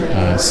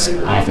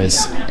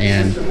office,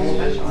 and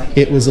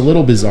it was a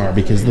little bizarre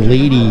because the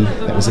lady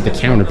that was at the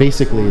counter,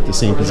 basically at the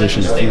same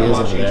position that she is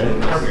over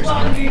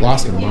there,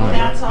 lost her mind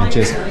and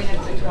just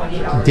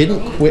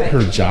didn't quit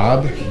her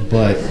job,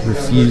 but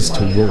refused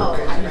to work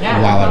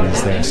while I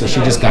was there. So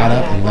she just got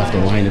up and left a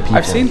line of people.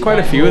 I've seen quite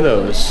a few of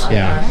those.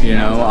 Yeah, you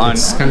know, on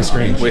it's kind of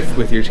strange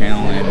with your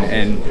channel,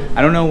 and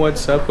I don't know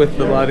what's up with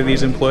a lot of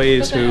these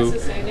employees who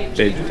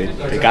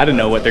they got to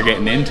know what they're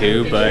getting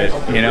into, but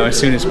you know, as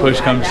soon as push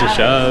comes to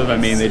shove, I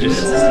mean, they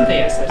just,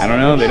 I don't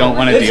know, they don't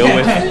want to deal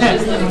with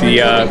the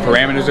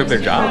parameters of their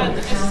job.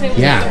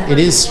 Yeah, it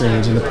is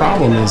strange, and the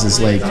problem is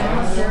like,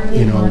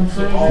 you know,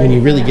 when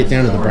you really get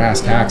down to the brass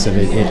tacks of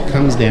it, it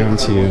comes down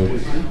to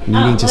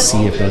needing to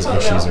see if those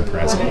issues are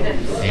present.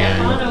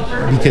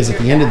 And because at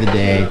the end of the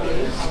day,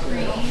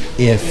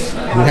 if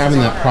you're having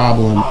that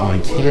problem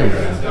on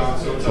camera,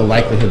 the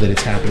likelihood that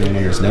it's happening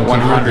when there's no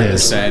camera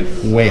is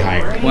way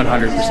higher.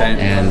 100%.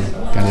 And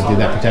got to do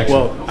that protection.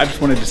 Well, I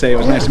just wanted to say it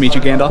was nice to meet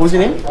you, Gandalf. What was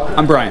your name?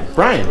 I'm Brian.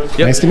 Brian. Yep.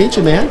 Nice to meet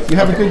you, man. You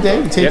have a good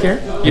day. Take care.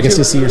 I guess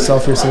you'll see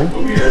yourself here soon.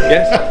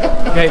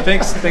 Yes. Okay,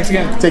 thanks. Thanks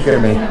again. Take care,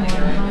 man.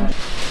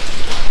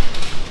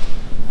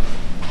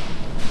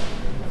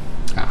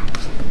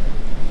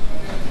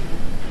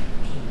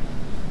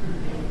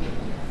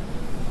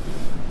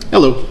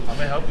 Hello. How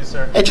may I help you,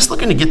 sir? Hey, just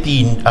looking to get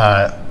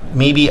the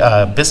maybe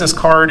a business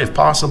card, if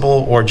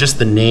possible, or just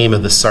the name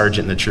of the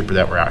sergeant and the trooper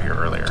that were out here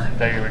earlier.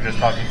 That you were just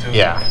talking to?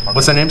 Yeah. Okay.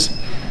 What's their names? You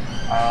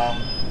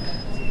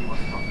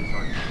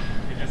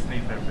just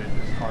need their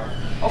business card.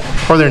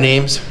 Or their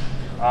names?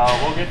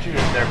 We'll get you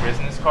their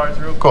business cards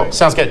real quick. Cool.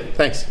 Sounds good.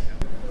 Thanks.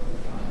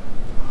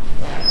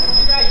 You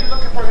guys, you're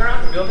looking for, they're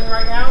out in the building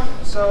right now,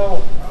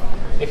 so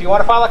if you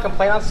want to file a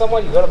complaint on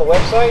someone, you go to the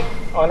website.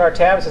 On our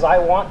tab, it says I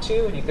want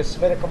to, and you can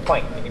submit a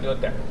complaint. You can do it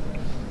there.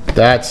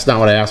 That's not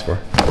what I asked for.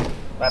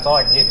 That's all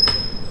I can give you.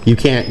 You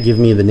can't give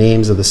me the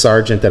names of the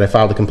sergeant that I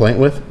filed a complaint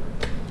with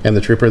and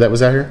the trooper that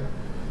was out here?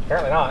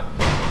 Apparently not.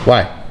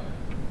 Why?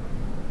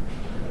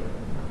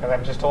 Because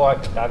I'm just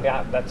told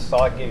that's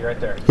all I can give you right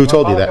there. Who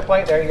told you that?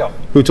 Complaint, there you go.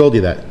 Who told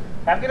you that?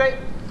 Have a good day.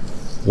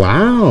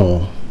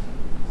 Wow.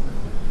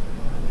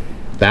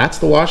 That's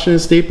the Washington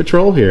State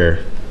Patrol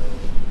here.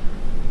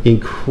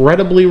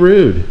 Incredibly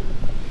rude.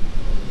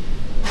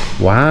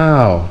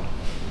 Wow.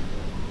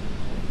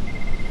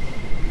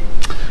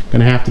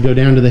 Gonna have to go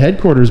down to the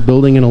headquarters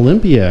building in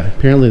Olympia.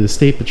 Apparently the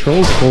State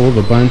Patrol's full of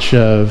a bunch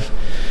of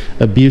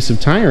abusive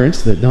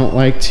tyrants that don't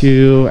like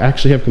to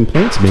actually have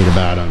complaints made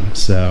about them.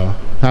 So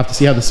I'll have to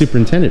see how the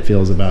superintendent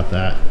feels about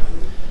that.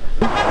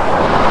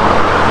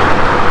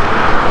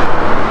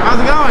 How's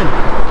it going?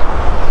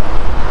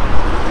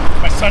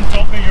 My son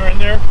told me you're in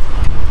there,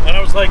 and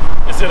I was like,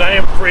 is it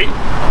I.A.M free?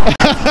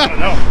 I don't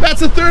know. That's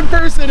the third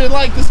person in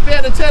like the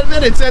span of 10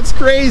 minutes. That's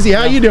crazy.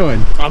 How you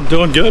doing? I'm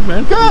doing good,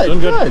 man. Good, doing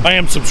good. I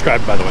am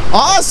subscribed, by the way.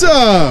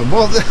 Awesome.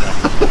 Well,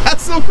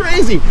 that's so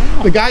crazy.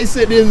 The guy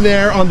sitting in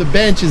there on the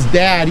bench, his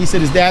dad, he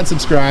said his dad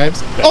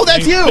subscribes.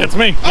 That's you. That's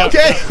me.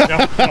 Okay.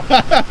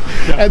 Yeah.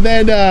 And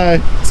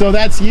then, so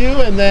that's you,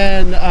 and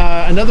then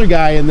another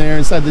guy in there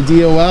inside the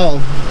DOL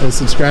is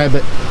subscribed.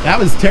 But that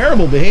was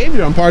terrible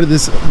behavior on part of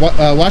this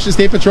Washington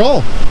State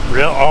Patrol.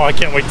 Real? Oh, I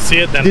can't wait to see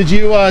it then. Did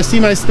you see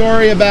my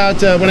story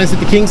about when I was at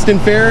the Kingston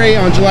Ferry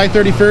on July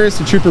 31st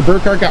and Trooper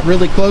Burkhart got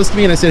really close to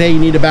me and I said, hey, you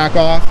need to back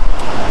off?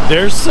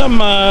 There's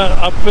some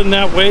up in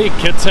that way.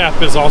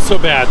 Kitsap is also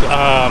bad.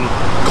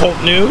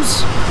 Colt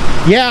News?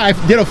 Yeah, I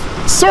did a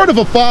sort of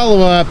a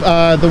follow-up,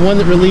 the one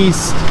that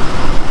released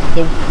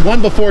the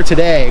one before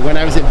today. When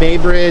I was at Bay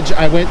Bridge,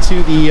 I went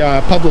to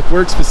the Public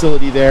Works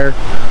facility there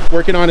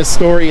working on a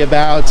story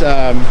about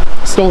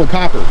stolen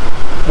copper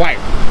wire.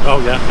 Oh,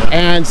 yeah.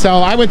 And so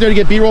I went there to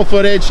get B-roll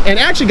footage and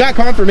actually got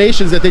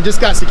confirmations that they just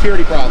got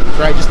security problems,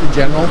 right? Just in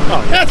general.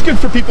 Oh, yeah. That's good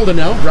for people to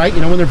know, right? You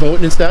know, when they're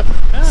voting and stuff.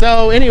 Yeah.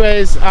 So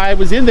anyways, I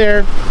was in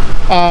there.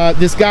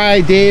 This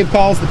guy, Dave,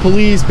 calls the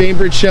police.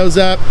 Bainbridge shows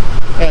up.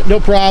 No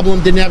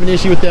problem. Didn't have an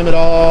issue with them at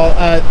all.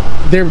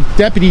 Their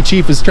deputy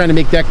chief was trying to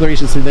make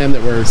declarations to them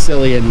that were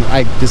silly, and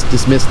I just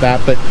dismissed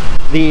that. But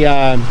the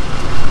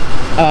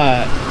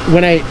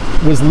when I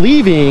was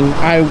leaving,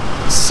 I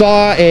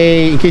saw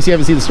in case you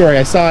haven't seen the story,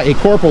 I saw a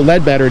Corporal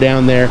Ledbetter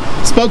down there.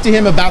 Spoke to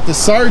him about the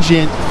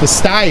Sergeant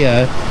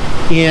Fastaya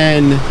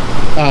in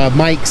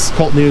Mike's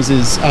Colt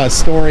News's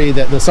story,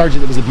 that the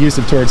sergeant that was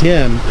abusive towards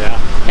him.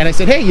 Yeah. And I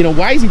said, hey, you know,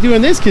 why is he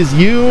doing this? Because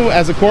you,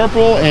 as a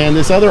corporal, and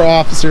this other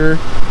officer,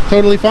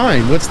 totally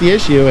fine. What's the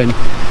issue? And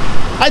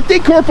I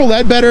think Corporal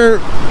Ledbetter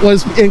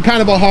was in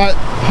kind of a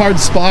hard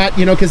spot,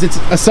 you know, because it's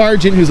a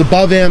sergeant who's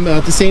above him.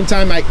 At the same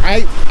time,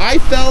 I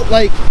felt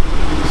like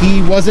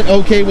he wasn't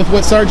okay with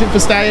what Sergeant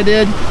Fastaya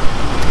did.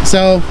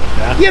 So,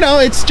 yeah. You know,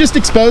 it's just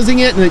exposing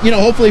it, and, you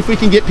know, hopefully if we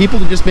can get people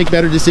to just make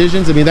better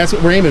decisions, I mean, that's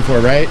what we're aiming for,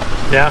 right?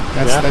 Yeah.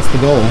 That's the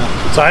goal.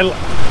 Yeah. So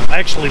I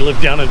actually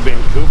live down in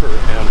Vancouver,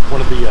 and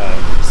one of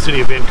the City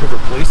of Vancouver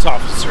police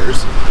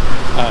officers,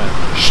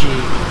 she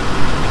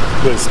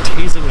was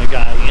tasing a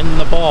guy in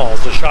the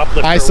balls, a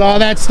shoplifter. I saw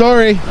that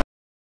story.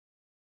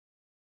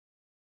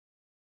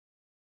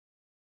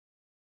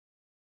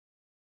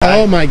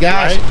 Oh my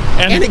gosh.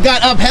 Right? And it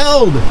got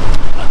upheld.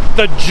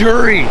 The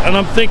jury. And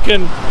I'm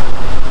thinking,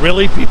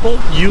 really, people?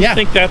 You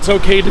think that's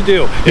okay to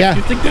do? If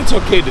you think that's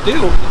okay to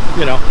do,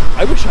 you know,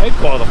 I wish I had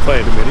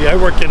qualified committee. I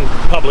work in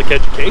public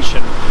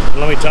education. And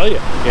let me tell you,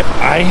 if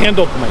I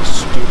handled my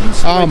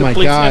students the way the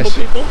police handle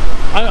people,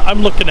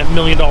 I'm looking at $1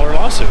 million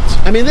lawsuits.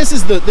 I mean, this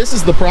is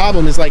the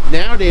problem, is like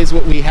nowadays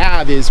what we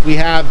have is we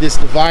have this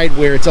divide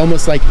where it's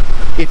almost like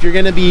if you're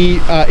going to be,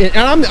 and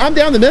I'm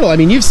down the middle. I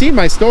mean, you've seen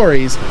my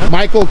stories.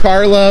 Michael,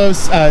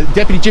 Carlos,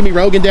 Deputy Jimmy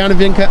Rogan down in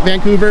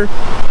Vancouver.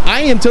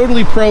 I am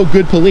totally pro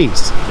good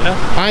police.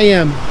 Yeah. I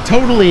am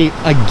totally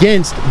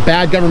against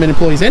bad government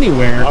employees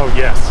anywhere. Oh,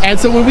 yes. And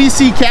so when we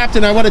see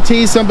Captain, I want to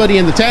tase somebody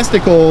in the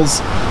testicles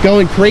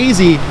going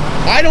crazy,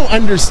 I don't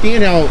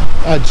understand how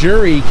a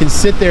jury can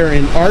sit there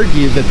and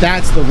argue that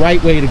that's the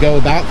right way to go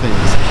about things.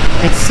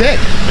 It's sick.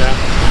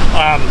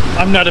 Yeah.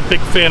 I'm not a big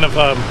fan of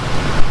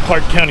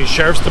Clark County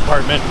Sheriff's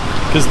Department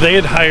because they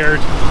had hired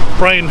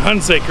Brian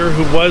Hunsaker,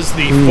 who was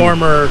the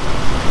former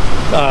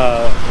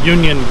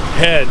union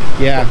head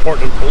for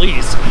Portland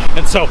Police,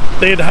 and so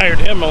they had hired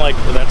him. I'm like,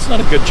 well, that's not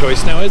a good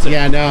choice now, is it?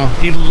 Yeah, no.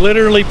 He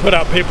literally put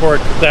out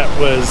paperwork that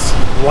was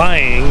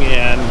lying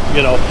and,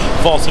 you know,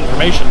 false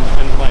information,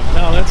 and I'm like,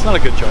 no, that's not a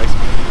good choice.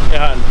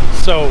 And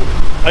so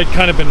I'd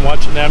kind of been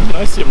watching them.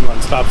 I see them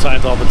run stop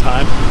signs all the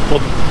time. Well,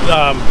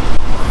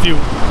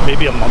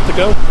 maybe a month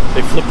ago,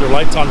 they flipped their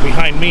lights on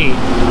behind me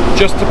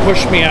just to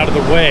push me out of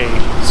the way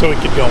so it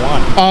could go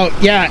on. Oh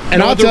yeah,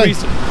 and I'll tell you,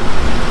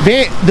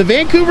 the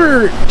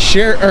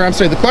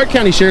the Clark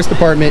County Sheriff's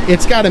Department,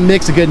 it's got a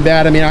mix of good and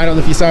bad. I mean, I don't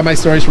know if you saw my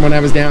stories from when I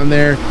was down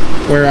there,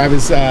 where I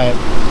was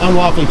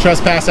unlawfully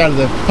trespassed out of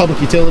the Public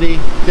Utility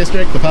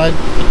District, the PUD.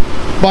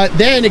 But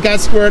then it got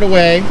squared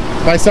away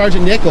by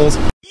Sergeant Nichols.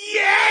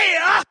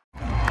 Yeah!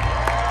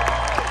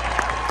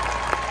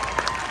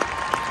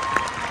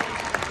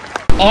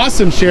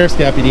 Awesome sheriff's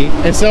deputy,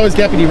 and so is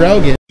Deputy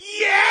Rogan.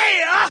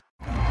 Yeah!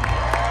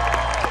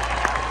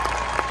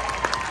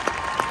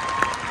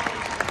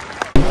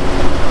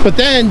 But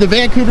then the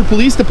Vancouver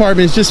Police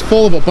Department is just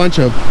full of a bunch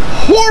of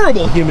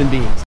horrible human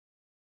beings.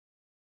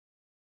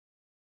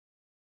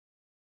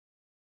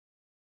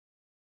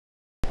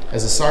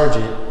 as a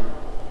sergeant,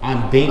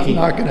 I'm banking.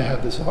 I'm not going to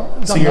have this. So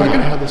I'm not going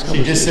to have this conversation.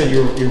 You just said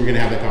you were going to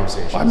have that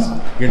conversation. I'm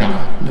not. You're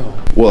not. No.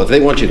 Well, if they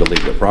want you to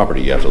leave the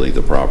property, you have to leave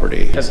the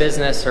property. If a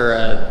business or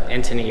an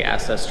entity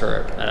asks us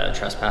to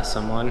trespass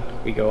someone,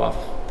 we go off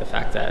the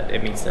fact that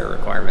it meets their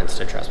requirements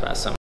to trespass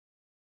someone.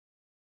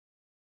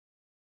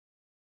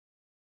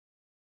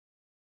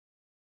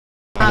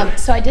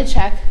 So I did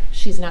check.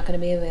 She's not going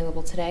to be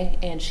available today,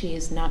 and she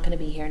is not going to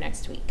be here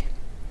next week.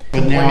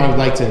 But now I would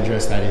like to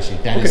address that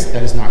issue. That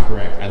is not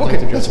correct. I'd like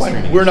to address that's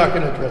fine. We're not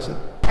going to address it.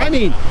 I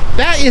mean,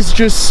 that is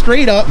just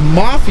straight up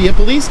mafia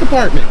police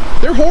department.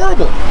 They're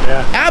horrible.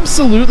 Yeah.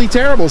 Absolutely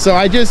terrible. So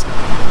I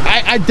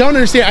don't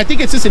understand. I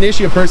think it's just an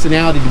issue of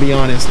personality, to be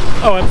honest.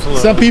 Oh,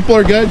 absolutely. Some people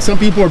are good, some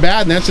people are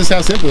bad, and that's just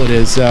how simple it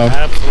is. So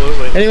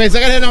absolutely. Anyways, I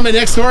got to head on my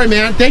next story,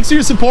 man. Thanks for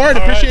your support.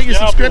 Appreciate your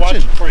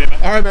subscription. For you,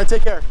 man. All right, man.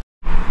 Take care.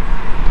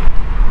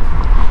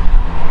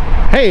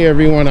 Hey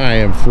everyone, I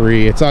am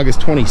free. It's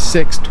August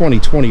 26,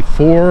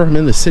 2024. I'm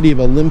in the city of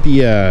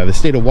Olympia, the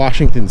state of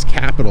Washington's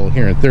capital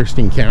here in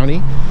Thurston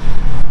County.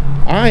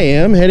 I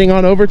am heading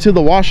on over to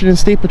the Washington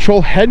State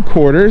Patrol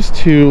headquarters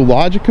to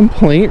lodge a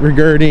complaint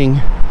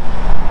regarding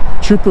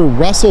Trooper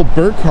Russell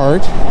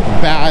Burkhart,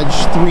 badge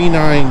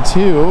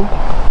 392,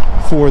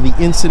 for the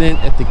incident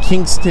at the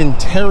Kingston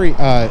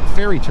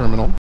Ferry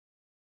Terminal.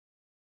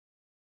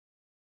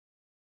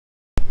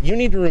 You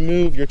need to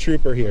remove your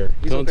trooper here.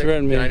 Don't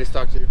threaten me. Can I just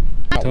talk to you?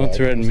 Don't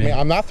threaten me.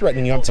 I'm not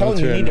threatening you. I'm telling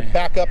you, you need to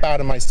back up out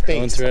of my space.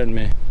 Don't threaten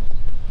me.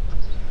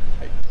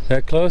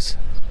 That close?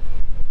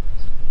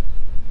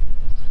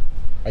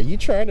 Are you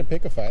trying to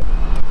pick a fight?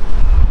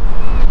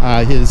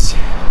 His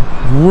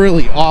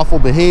really awful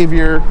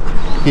behavior,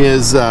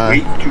 his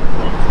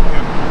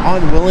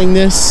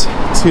unwillingness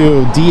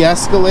to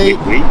de-escalate,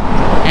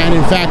 and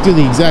in fact do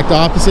the exact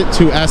opposite,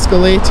 to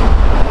escalate.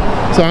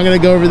 So I'm going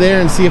to go over there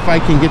and see if I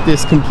can get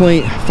this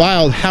complaint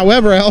filed.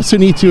 However, I also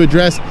need to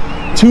address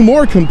 2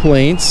 more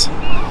complaints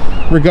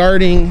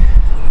regarding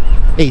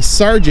a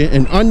sergeant,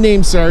 an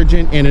unnamed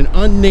sergeant, and an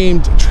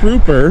unnamed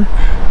trooper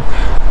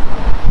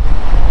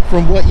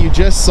from what you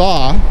just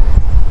saw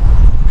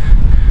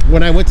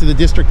when I went to the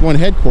District 1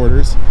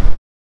 headquarters.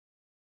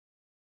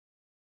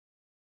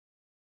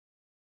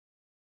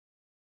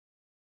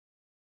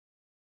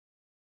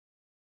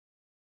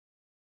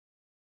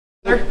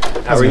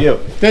 How are you?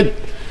 Good.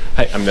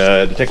 Hi, I'm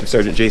Detective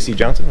Sergeant J.C.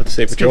 Johnson with the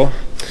State Patrol.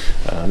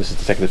 This is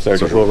Detective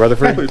Sergeant Joel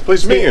Rutherford. Hi,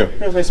 pleased to meet you.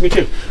 Nice to meet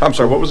you. I'm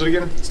sorry, what was it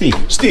again?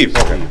 Steve. Steve,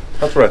 okay.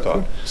 That's what I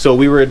thought. So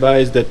we were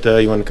advised that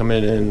you want to come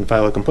in and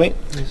file a complaint?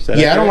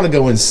 Yeah, I don't want to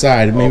go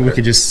inside. Maybe we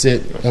could just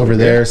sit over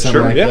there or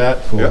something like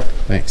that. Cool. Yeah.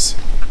 Thanks.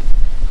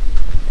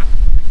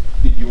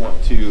 Did you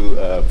want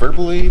to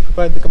verbally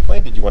provide the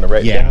complaint? Did you want to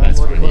write down? Yeah, that's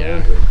fine,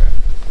 yeah.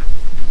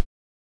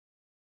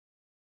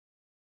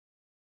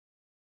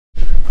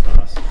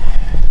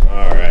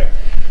 All right.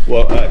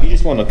 Well, if you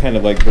just want to kind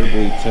of like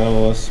verbally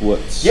tell us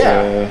what's...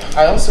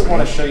 I also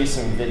want to show you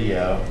some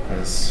video,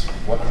 because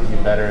what can be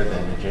better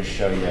than to just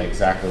show you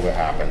exactly what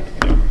happened.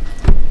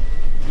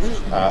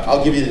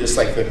 I'll give you just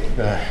like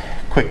the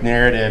quick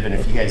narrative, and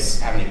if you guys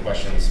have any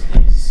questions,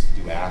 please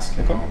do ask,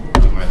 and I'll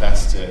do my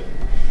best to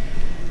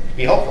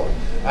be helpful.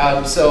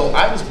 So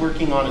I was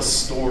working on a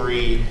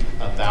story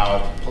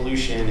about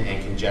pollution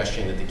and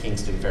congestion at the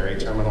Kingston Ferry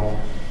Terminal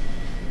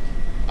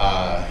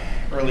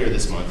earlier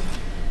this month.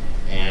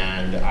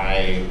 And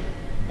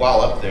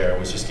while up there,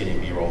 was just getting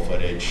B-roll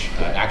footage.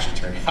 It actually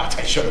turned out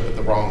I showed up at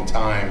the wrong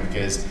time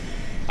because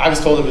I was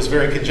told it was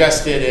very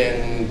congested,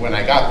 and when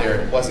I got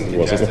there, it wasn't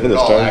congested at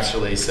all,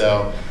 actually.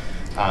 So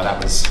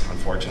that was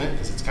unfortunate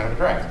because it's kind of a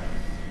drag.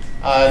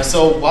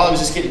 So while I was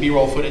just getting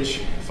B-roll footage,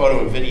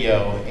 photo and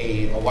video,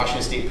 a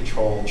Washington State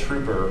Patrol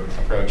trooper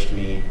approached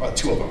me, well,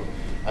 2 of them,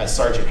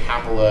 Sergeant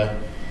Hapola,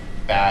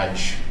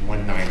 badge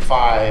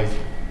 195,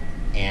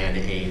 and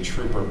a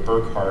Trooper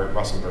Burkhart,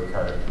 Russell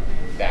Burkhart,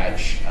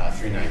 badge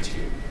 392.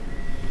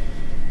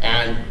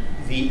 And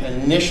the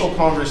initial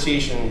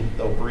conversation,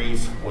 though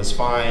brief, was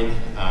fine.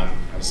 I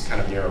was kind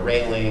of near a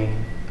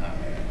railing,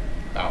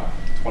 about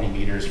 20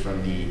 meters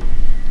from the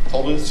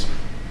toll booths.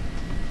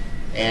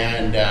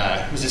 And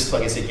it was just,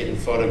 like I said, getting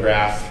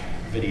photograph,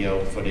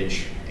 video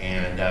footage.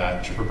 And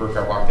Trooper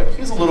Burkhart walked up.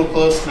 He was a little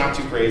close, not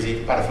too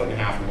crazy, about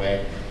 1.5 feet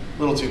away, a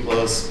little too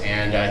close.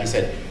 And he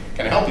said,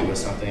 "Can I help you with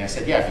something?" I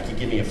said, "Yeah, if you could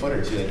give me a foot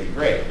or 2, that'd be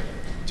great."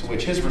 To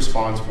which his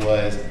response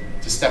was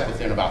to step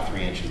within about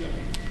 3 inches of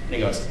me. And he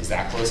goes, "Is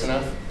that close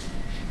enough?"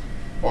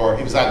 Or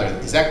it was either,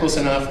 "Is that close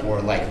enough?"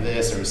 or like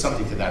this, or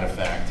something to that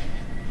effect.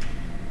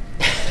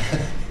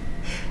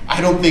 I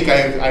don't think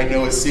I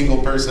know a single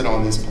person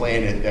on this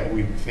planet that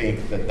would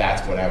think that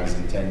that's what I was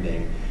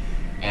intending.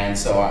 And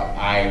so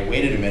I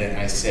waited a minute and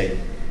I said,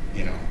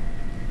 "You know,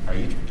 are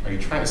you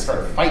trying to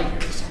start a fight here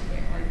or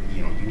something? Or,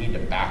 you know, you need to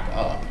back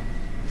up."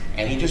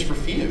 And he just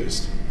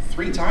refused.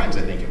 3 times,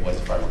 I think it was,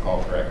 if I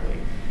recall correctly.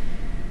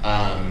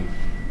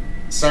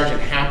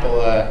 Sergeant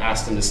Hapola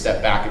asked him to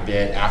step back a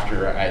bit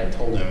after I had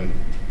told him,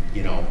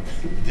 you know,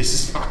 this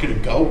is not going to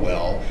go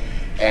well.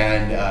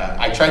 And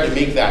I tried to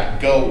make that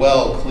go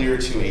well clear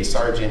to a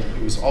sergeant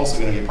who was also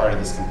going to be a part of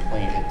this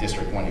complaint at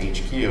District 1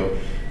 HQ.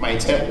 My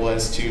intent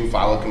was to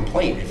file a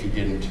complaint if he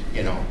didn't,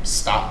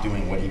 stop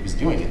doing what he was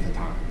doing at the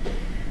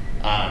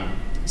time.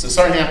 So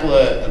Sergeant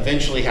Hapla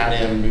eventually had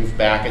him move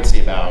back, I'd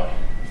say about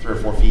 3 or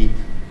 4 feet,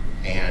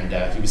 and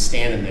he was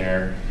standing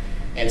there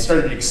and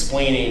started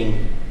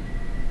explaining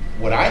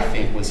what I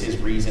think was his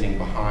reasoning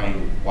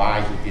behind why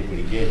he did what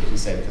he did. He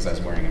said, because I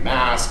was wearing a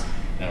mask,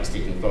 and I was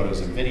taking photos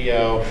and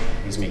video,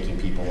 it was making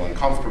people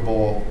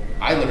uncomfortable.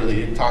 I literally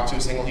didn't talk to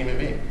a single human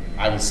being.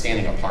 I was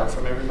standing apart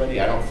from everybody.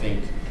 I don't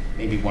think,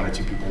 maybe 1 or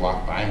 2 people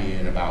walked by me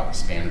in about a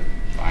span of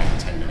 5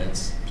 to 10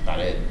 minutes, that's about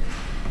it.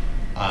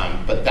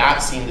 But that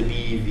seemed to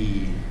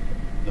be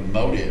the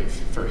motive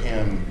for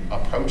him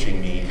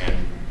approaching me and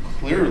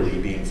clearly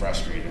being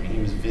frustrated. I mean,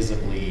 he was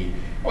visibly,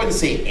 I wouldn't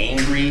say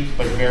angry,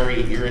 but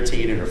very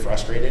irritated or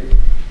frustrated.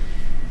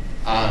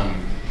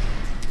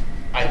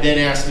 I then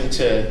asked him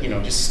to,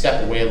 just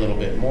step away a little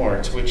bit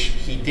more, to which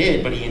he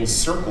did, but he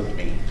encircled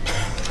me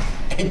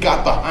and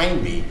got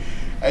behind me.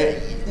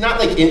 Not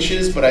like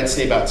inches, but I'd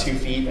say about 2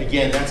 feet.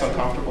 Again, that's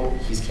uncomfortable.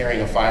 He's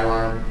carrying a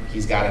firearm.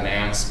 He's got an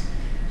ASP.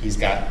 He's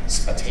got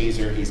a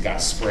taser. He's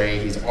got spray.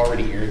 He's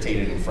already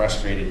irritated and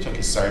frustrated. It took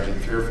his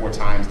sergeant 3 or 4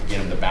 times to get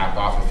him to back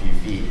off a few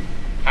feet.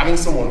 Having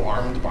someone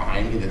armed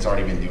behind me that's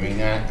already been doing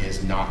that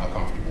is not a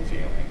comfortable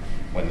feeling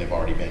when they've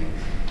already been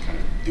kind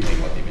of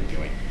doing what they've been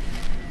doing.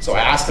 So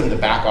I asked him to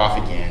back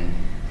off again,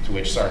 to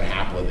which Sergeant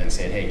Hapla then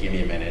said, hey, give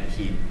me a minute.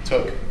 He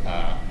took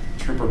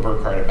Trooper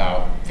Burkhart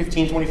about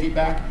 15, 20 feet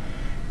back,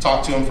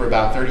 talked to him for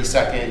about 30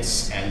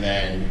 seconds, and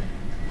then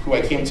who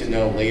I came to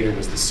know later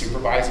was the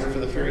supervisor for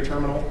the ferry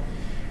terminal.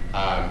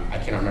 I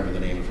can't remember the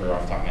name of her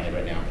off the top of my head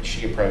right now, but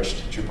she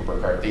approached Trooper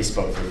Burkhart. They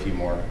spoke for a few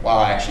more, while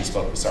I actually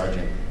spoke with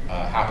Sergeant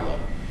Hapla,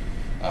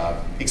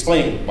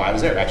 explaining why I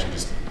was there, actually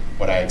just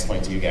what I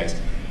explained to you guys.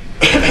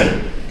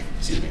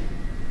 Excuse me.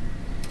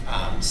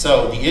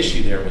 So the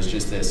issue there was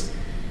just this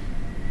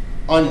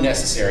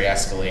unnecessary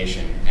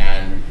escalation,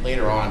 and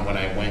later on when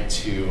I went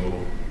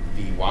to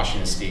the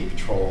Washington State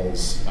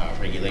Patrol's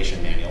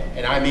regulation manual,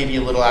 and I may be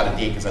a little out of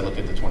date because I looked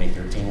at the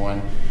 2013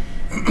 one,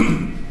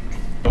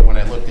 but when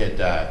I looked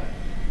at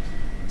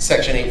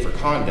Section 8 for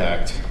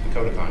conduct, the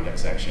Code of Conduct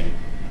section,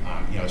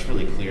 it's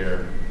really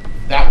clear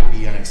that would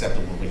be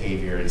unacceptable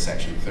behavior in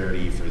Section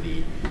 30 for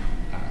the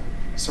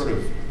sort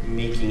of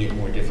making it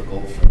more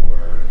difficult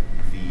for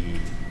the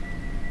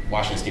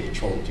Washington State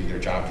Patrol to do their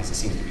job, because it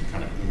seems to be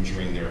kind of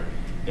injuring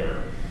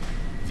their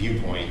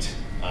viewpoint,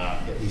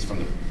 at least from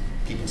the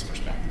people's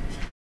perspective.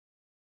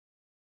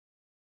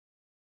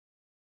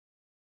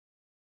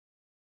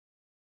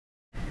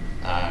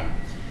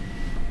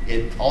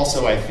 It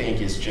also, I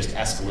think, is just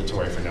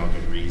escalatory for no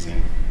good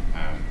reason.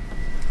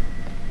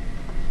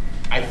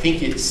 I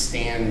think it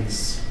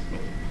stands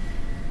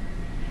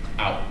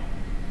without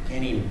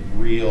any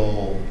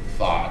real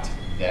thought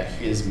that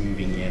his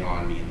moving in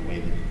on me in the way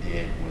that it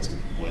did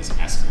was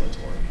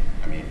escalatory.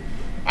 I mean,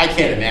 I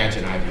can't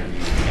imagine either of you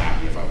would be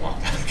happy if I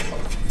walked out of the car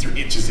with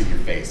 3 inches in your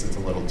face. It's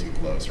a little too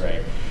close,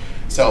 right?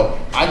 So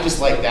I'd just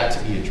like that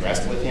to be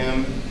addressed with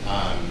him.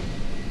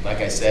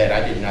 Like I said,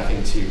 I did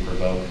nothing to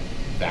provoke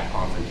that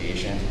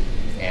confrontation,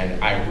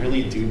 and I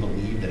really do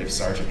believe that if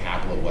Sergeant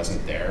Hapla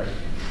wasn't there,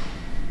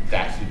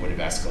 that he would have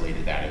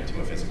escalated that into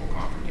a physical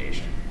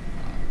confrontation.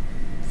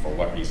 For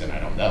what reason, I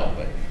don't know,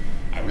 but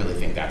I really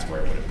think that's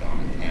where it would have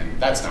gone, and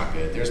that's not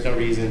good. There's no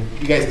reason.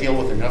 You guys deal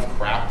with enough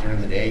crap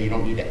during the day. You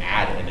don't need to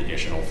add an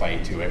additional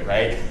fight to it,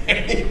 right?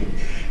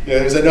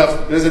 There's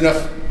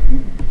enough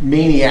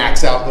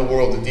maniacs out in the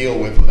world to deal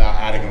with without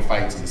adding a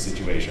fight to the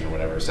situation or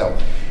whatever. So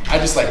I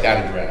just like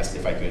that addressed,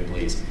 if I could,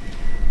 please.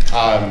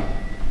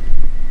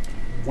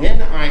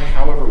 When I,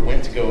 however,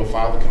 went to go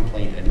file the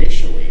complaint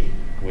initially,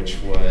 which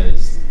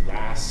was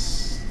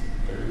last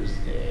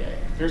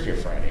Thursday or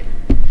Friday,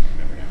 I can't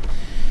remember now.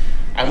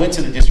 I went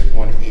to the District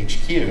 1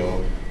 HQ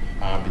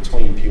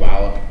between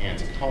Puyallup and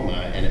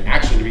Tacoma, and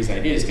actually the reason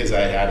I did is because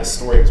I had a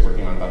story I was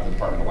working on about the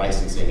Department of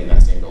Licensing in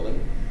that same building.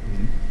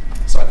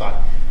 Mm-hmm. So I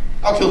thought,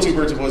 I'll kill 2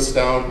 birds with one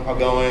stone. I'll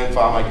go in,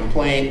 file my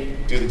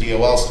complaint, do the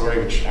DOL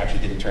story, which actually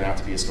didn't turn out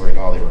to be a story at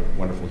all. They were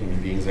wonderful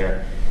human beings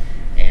there,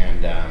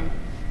 and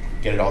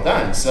get it all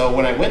done. So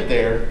when I went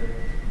there,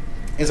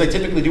 as I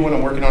typically do when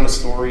I'm working on a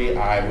story,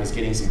 I was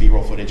getting some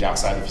B-roll footage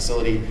outside the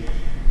facility.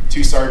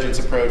 2 sergeants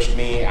approached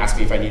me, asked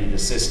me if I needed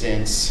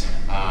assistance,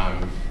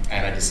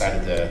 and I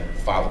decided to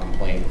file a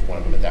complaint with one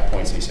of them at that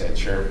point, so he said,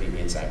 sure, meet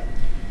me inside.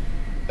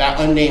 That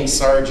unnamed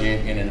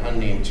sergeant and an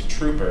unnamed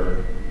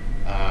trooper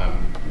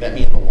met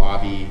me in the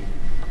lobby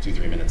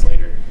 2-3 minutes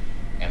later,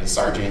 and the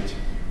sergeant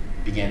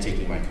began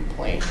taking my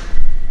complaint.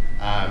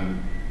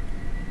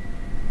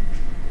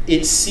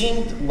 It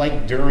seemed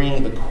like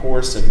during the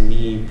course of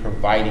me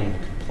providing the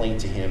complaint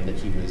to him that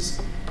he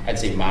was, I'd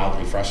say,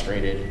 mildly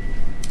frustrated.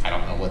 I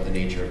don't know what the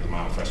nature of the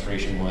mild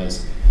frustration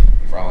was.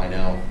 For all I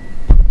know,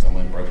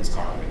 someone broke his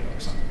car window or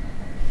something.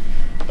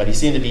 But he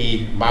seemed to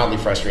be mildly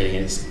frustrated,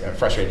 and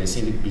it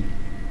seemed to be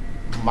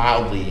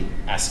mildly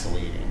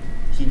escalating.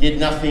 He did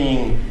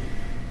nothing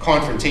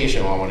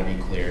confrontational, I want to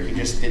be clear. He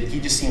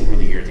just seemed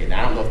really irritated.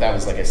 I don't know if that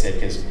was, like I said,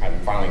 because I'm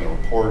filing a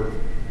report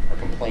or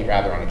complaint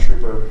rather on a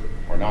trooper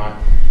or not.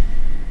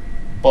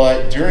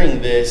 But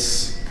during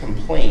this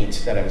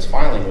complaint that I was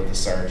filing with the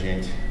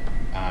sergeant,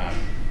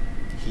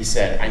 he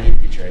said, I need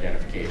to get your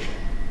identification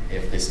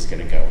if this is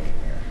going to go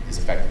anywhere, is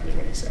effectively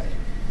what he said.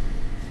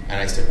 And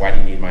I said, why do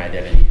you need my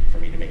identity for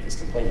me to make this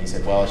complaint? He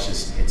said, well,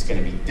 it's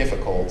going to be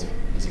difficult,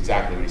 is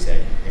exactly what he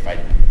said, if I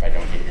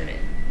don't get your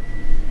name.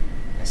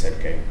 I said,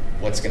 okay,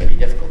 what's going to be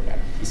difficult about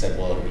it? He said,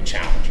 well, it'll be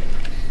challenging.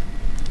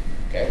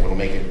 Okay, what'll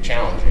make it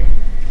challenging?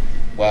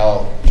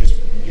 Well,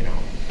 just,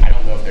 I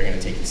don't know if they're going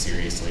to take it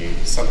seriously,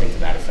 something to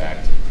that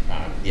effect,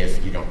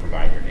 if you don't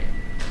provide your name.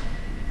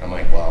 I'm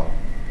like, well,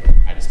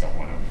 I just don't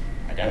want to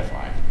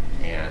identify.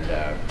 And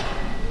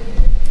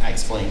I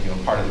explained to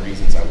him part of the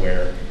reasons I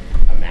wear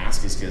a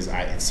mask is because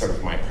it's sort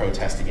of my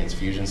protest against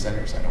fusion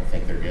centers. I don't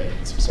think they're good.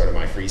 It's sort of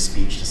my free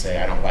speech to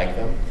say I don't like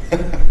them.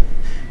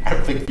 I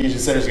don't think fusion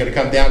centers are going to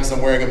come down because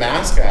I'm wearing a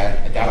mask.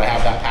 I doubt I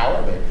have that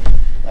power, but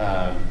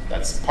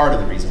that's part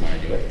of the reason why I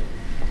do it.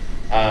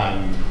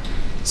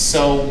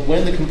 So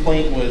when the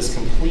complaint was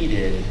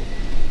completed,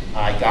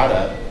 I got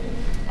up,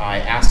 I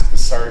asked the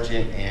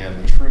sergeant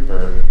and the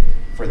trooper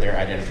for their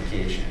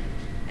identification.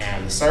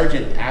 And the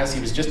sergeant, as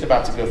he was just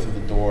about to go through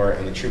the door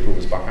and the trooper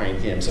was behind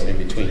him, so in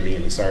between me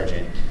and the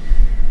sergeant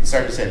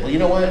said, well, you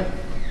know what?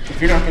 If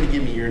you're not going to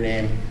give me your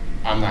name,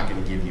 I'm not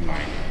going to give you my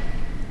name.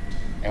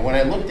 And when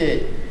I looked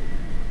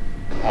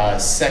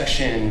at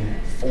section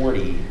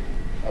 40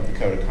 of the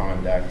Code of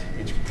Conduct,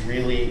 it's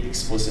really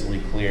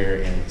explicitly clear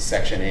in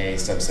section A,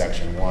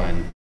 subsection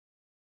 1,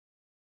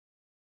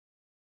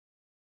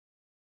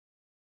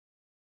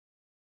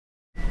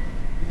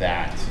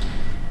 that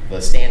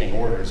the standing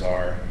orders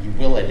are, you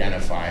will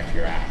identify if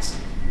you're asked.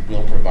 You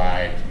will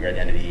provide your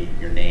identity,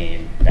 your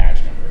name, badge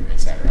number,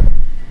 etc.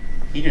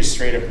 He just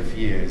straight up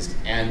refused.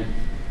 And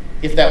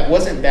if that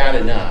wasn't bad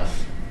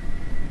enough,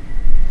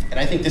 and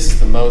I think this is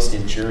the most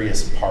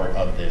injurious part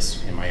of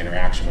this in my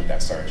interaction with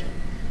that sergeant,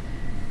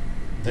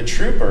 the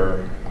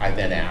trooper, I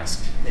then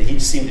asked, he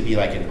seemed to be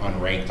like an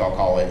unranked, I'll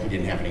call it. He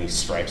didn't have any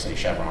stripes, any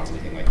chevrons,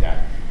 anything like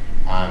that.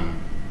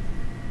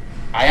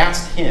 I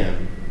asked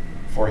him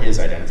for his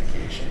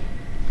identification.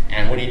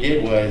 And what he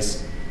did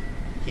was,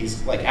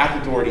 he's like at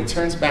the door and he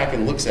turns back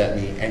and looks at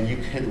me and you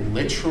could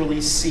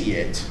literally see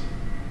it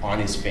on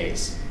his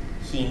face.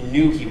 He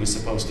knew he was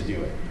supposed to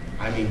do it.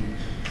 I mean,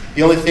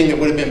 the only thing that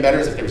would have been better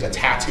is if there was a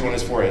tattoo on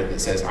his forehead that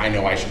says, I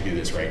know I should do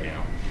this right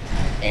now.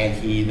 And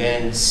he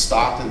then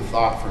stopped and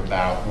thought for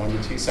about 1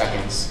 to 2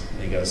 seconds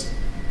and he goes,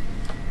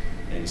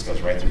 and he just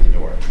goes right through the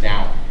door.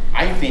 Now,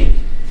 I think,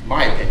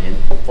 my opinion,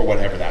 for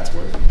whatever that's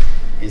worth,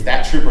 is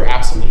that trooper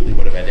absolutely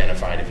would have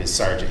identified if his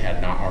sergeant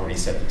had not already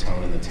set the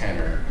tone and the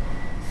tenor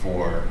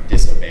for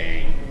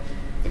disobeying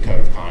the Code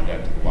of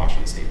Conduct of the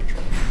Washington State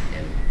Patrol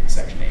in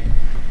Section 8.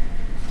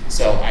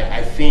 So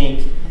I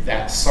think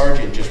that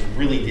sergeant just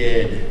really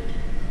did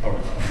a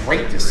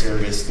great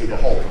disservice through the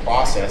whole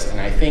process, and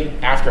I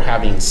think after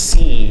having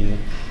seen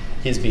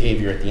his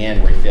behavior at the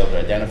end where he failed to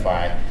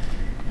identify,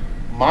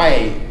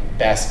 my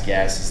best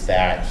guess is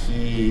that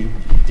he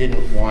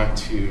didn't want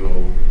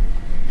to,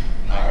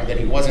 or that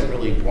he wasn't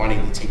really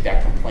wanting to take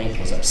that complaint,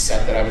 was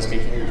upset that I was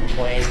making the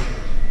complaint,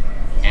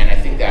 and I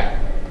think that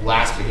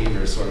last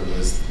behavior sort of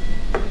was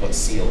what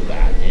sealed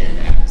that in,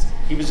 as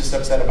he was just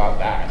upset about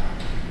that.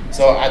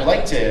 So I'd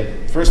like to,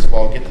 first of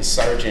all, get the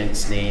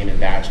sergeant's name and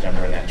badge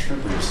number and that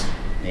trooper's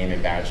name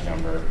and badge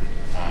number,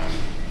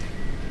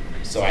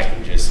 so I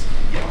can just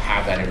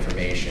have that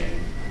information,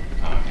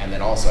 and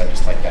then also I'd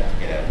just like that to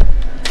get an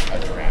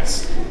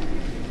address.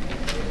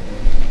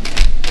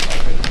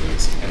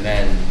 And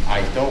then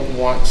I don't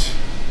want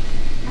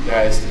you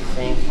guys to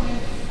think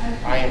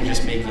I am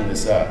just making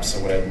this up. So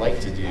what I'd like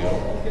to do,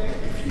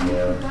 if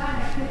you're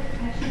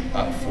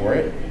up for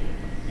it,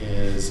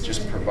 is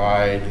just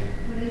provide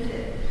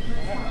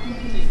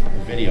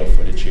video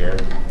footage here.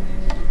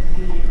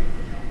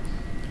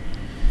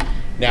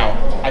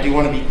 Now, I do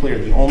want to be clear,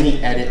 the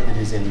only edit that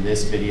is in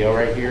this video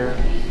right here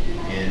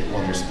is,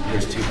 well,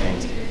 there's two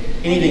things.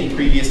 Anything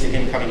previous to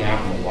him coming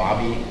out in the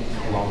lobby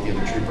along with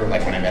the other trooper,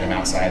 like when I met him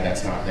outside,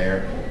 that's not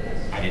there.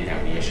 I didn't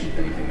have any issue with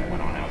anything that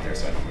went on out there,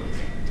 so I don't really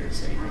think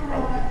there's anything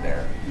relevant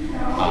there.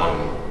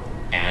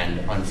 And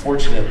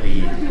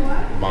unfortunately,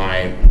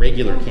 my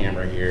regular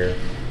camera here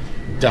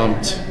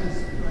dumped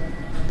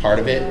part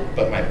of it,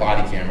 but my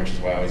body camera, which is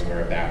why I always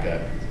wear a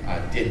backup,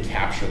 did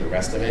capture the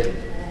rest of it.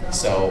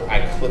 So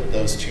I clipped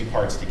those two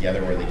parts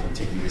together where they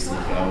contiguously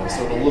go.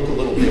 So it'll look a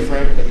little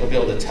different, but you'll be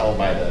able to tell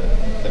by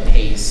the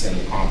pace and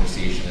the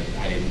conversation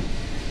that I didn't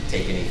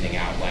take anything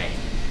out like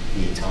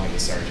me telling the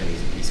sergeant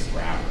he's a piece of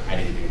crap. I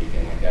didn't do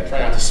anything like that. I try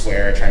not to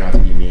swear, I try not to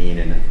be mean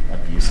and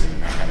abusive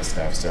and that kind of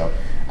stuff. So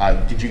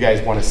did you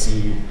guys want to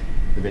see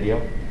the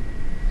video?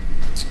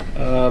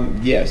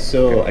 Yes,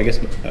 so okay. I guess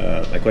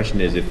my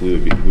question is if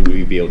would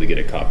we be able to get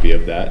a copy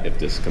of that if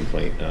this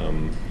complaint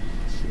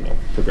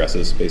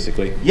progresses,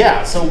 basically?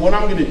 Yeah, so what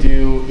I'm going to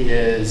do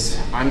is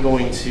I'm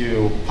going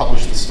to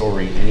publish the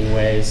story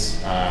anyways,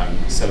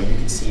 so you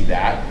can see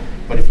that.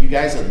 But if you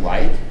guys would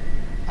like,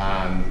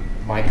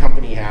 my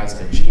company has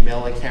a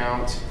Gmail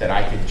account that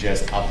I could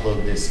just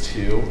upload this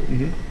to,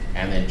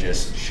 and then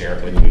just share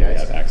it with you guys.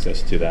 Have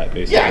access to that,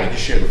 basically? Yeah, I can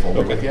just share the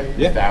folder with you,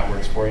 if that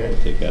works for you.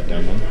 Take that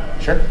down then.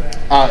 Sure.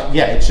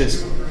 Yeah, it's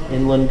just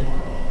Inland,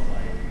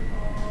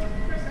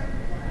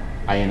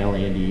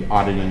 INLAND,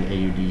 Auditing,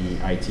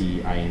 AUD, IT,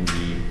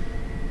 ING,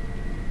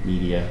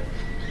 Media,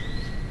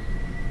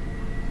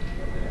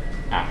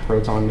 at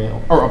Proton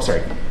Mail, or I'm sorry,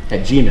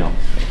 at Gmail.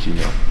 At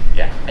Gmail.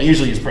 Yeah, I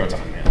usually use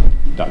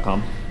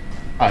 .com?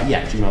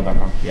 Yeah,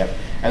 gmail.com, yep.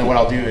 And then what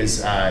I'll do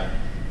is,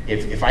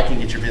 if I can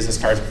get your business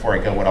cards before I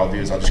go, what I'll do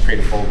is I'll just create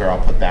a folder,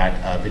 I'll put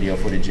that video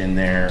footage in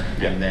there,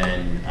 and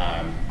then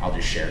I'll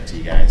just share it to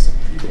you guys.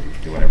 You can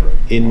do whatever.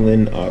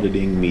 Inland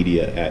Auditing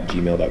Media at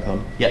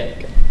gmail.com? Yep.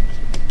 Okay.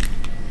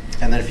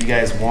 And then if you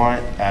guys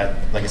want,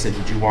 like I said,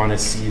 did you want to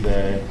see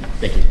the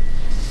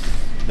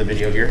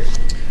video here?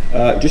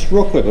 Just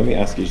real quick, let me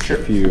ask you just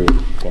a few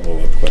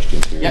follow-up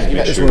questions here. Yeah, to you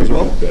make bet. sure This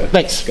one as we've well.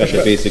 Thanks. got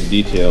the basic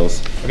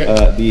details.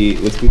 Okay.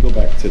 Let's go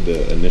back to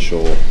the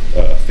initial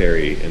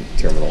ferry and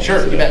terminal.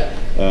 Sure, you bet.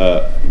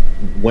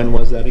 When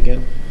was that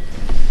again?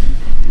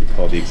 Do you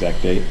recall the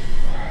exact date?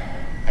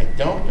 I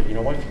don't, but you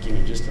know what? If you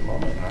give me just a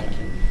moment, I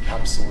can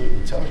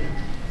absolutely tell you.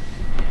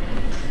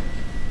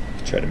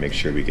 Try to make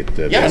sure we get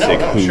the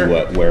basic who, sure.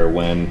 what, where,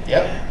 when.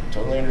 Yep,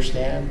 totally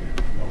understand.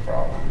 No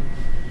problem.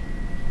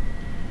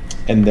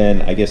 And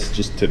then I guess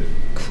just to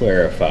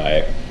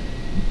clarify,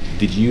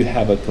 did you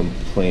have a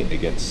complaint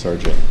against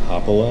Sergeant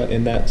Hoppola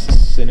in that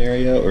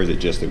scenario, or is it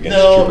just against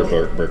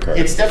Trooper Burkhart?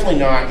 It's definitely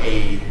not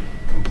a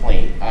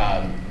complaint.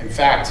 In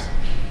fact,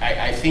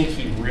 I think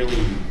he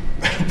really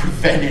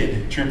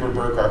prevented Trooper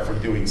Burkhart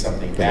from doing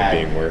something bad.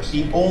 Being worse.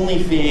 The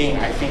only thing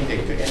I think that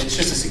could, and it's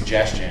just a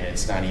suggestion,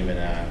 it's not even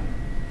a,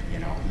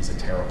 he's a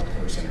terrible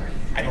person, or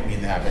I don't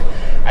mean that, but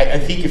I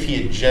think if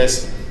he had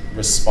just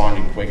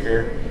responded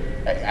quicker,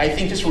 I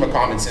think just from a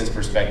common sense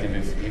perspective,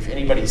 if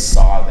anybody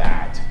saw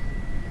that,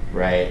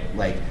 right,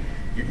 like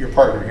your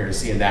partner here is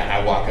seeing that, and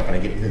I walk up and I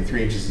get within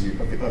 3 inches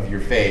of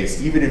your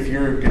face, even if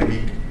you're going to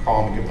be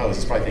calm and composed,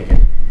 he's probably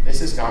thinking,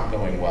 this is not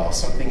going well.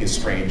 Something is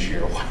strange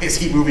here. Why is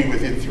he moving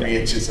within 3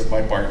 inches of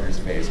my partner's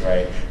face,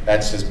 right?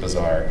 That's just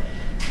bizarre.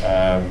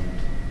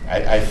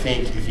 I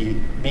think if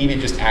he maybe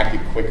just acted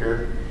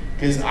quicker,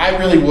 because I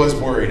really was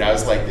worried. I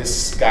was like,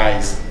 this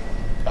guy's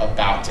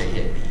about to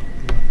hit me.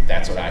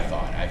 That's what I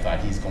thought. I thought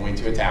he's going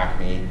to attack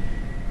me.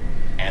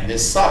 And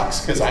this sucks,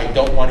 because I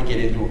don't want to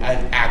get into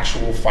an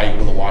actual fight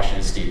with a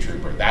Washington State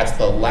Trooper. That's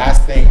the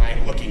last thing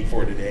I'm looking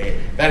for today.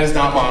 That is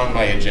not on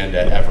my agenda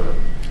ever.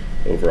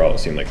 Overall, it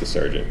seemed like the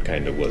sergeant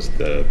kind of was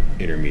the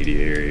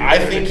intermediary. I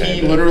think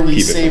he literally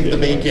saved the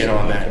bacon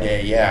on that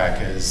day, yeah,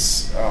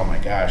 because, oh my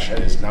gosh, that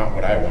is not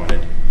what I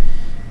wanted.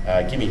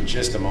 Give me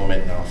just a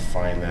moment and I'll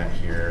find that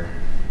here.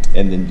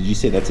 And then did you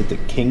say that's at the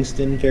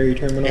Kingston Ferry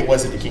Terminal? It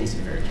was at the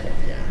Kingston Ferry Terminal,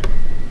 yeah.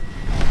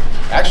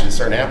 Actually, the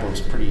Sergeant Apple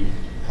was pretty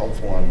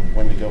helpful on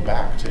when to go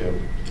back to.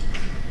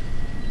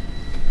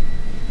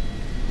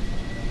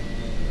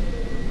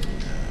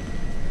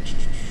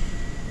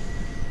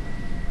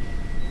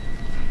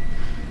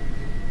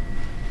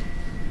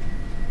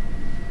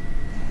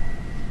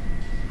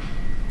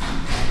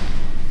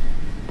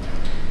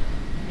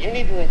 You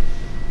need to.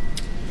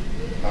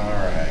 All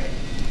right.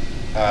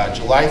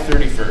 July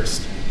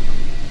 31st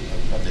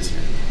of this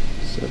year.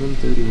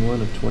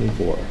 7/31 of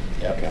 24.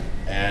 Yep. Okay.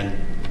 And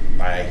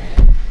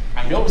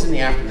I know it was in the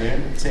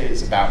afternoon. I'd say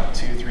it's about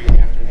 2, 3 in the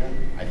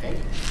afternoon, I think.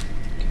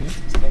 Okay.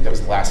 So I think that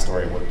was the last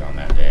story I worked on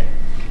that day.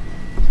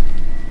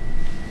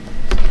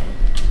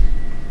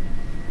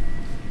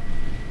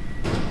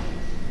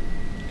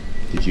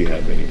 Did you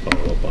have any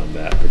follow-up on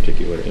that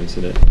particular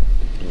incident?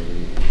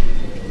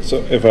 So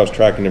if I was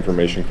tracking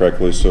information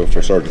correctly, so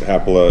for Sergeant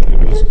Hoppola, it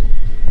was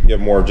you have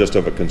more just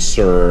of a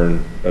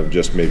concern of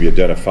just maybe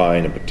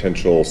identifying a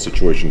potential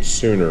situation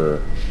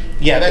sooner.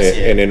 Yeah, that's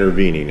it. And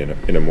intervening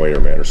in a way or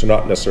manner. So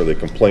not necessarily a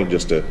complaint,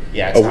 just a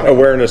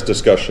awareness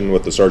discussion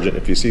with the sergeant.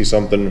 If you see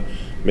something,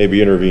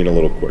 maybe intervene a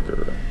little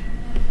quicker.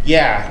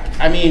 Yeah,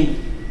 I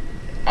mean,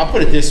 I'll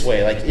put it this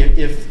way: like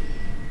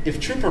if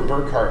Trooper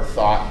Burkhart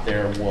thought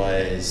there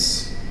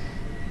was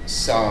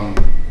some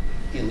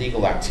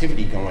illegal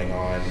activity going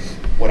on,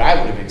 what I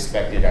would have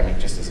expected, I mean,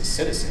 just as a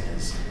citizen,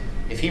 is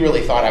if he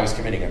really thought I was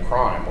committing a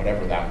crime,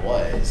 whatever that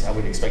was, I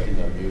would expect him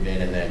to move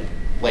in and then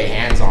lay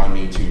hands on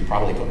me to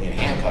probably put me in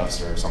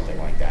handcuffs or something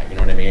like that, you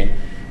know what I mean?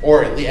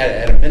 Or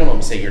at a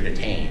minimum say you're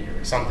detained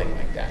or something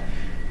like that.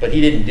 But he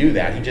didn't do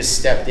that. He just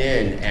stepped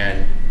in,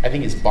 and I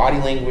think his body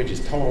language, his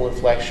tonal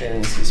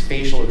inflections, his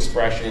facial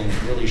expressions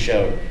really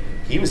showed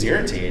he was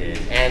irritated.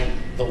 And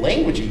the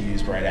language he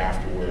used right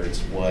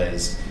afterwards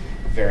was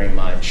very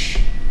much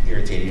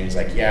irritating. He was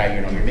like, yeah,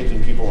 you know, you're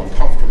making people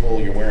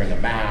uncomfortable, you're wearing a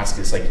mask.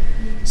 It's like,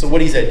 so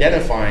what he's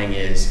identifying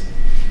is,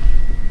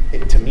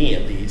 to me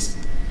at least,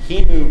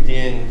 he moved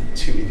in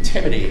to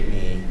intimidate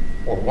me,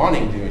 or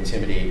wanting to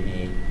intimidate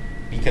me,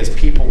 because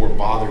people were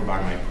bothered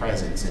by my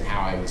presence and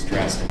how I was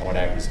dressed and what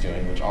I was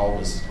doing, which all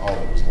of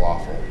it was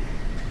lawful.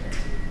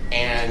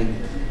 And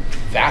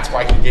that's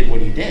why he did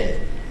what he did.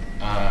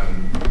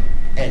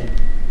 And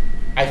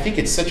I think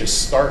it's such a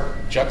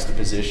stark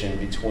juxtaposition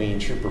between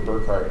Trooper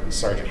Burkhart and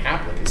Sergeant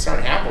Hapla. Because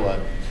Sergeant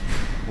Hapla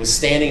was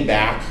standing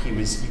back.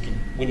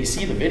 When you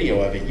see the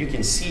video of it, you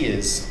can see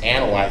is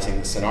analyzing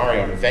the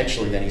scenario, and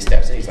eventually then he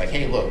steps in. He's like,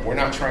 hey, look, we're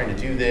not trying to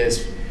do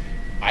this.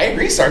 I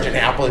agree, Sergeant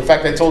Hapla. In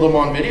fact, I told him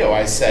on video,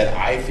 I said,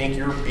 I think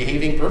you're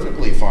behaving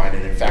perfectly fine.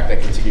 And in fact, I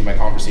continued my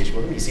conversation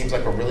with him. He seems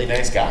like a really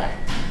nice guy.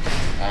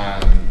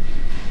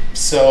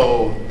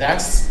 So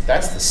that's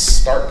the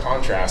stark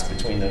contrast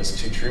between those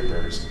two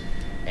troopers.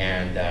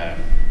 And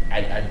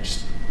I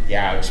just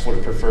would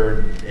have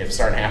preferred if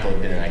Sergeant Hapla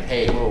had been like,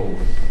 hey, whoa,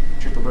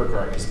 Trooper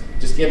Burkhart,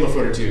 just give him a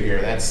foot or two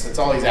here. That's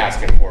all he's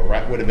asking for.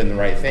 Right, would have been the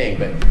right thing.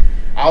 But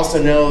I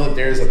also know that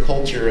there's a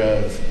culture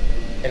of,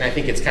 and I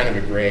think it's kind of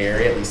a gray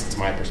area, at least it's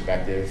my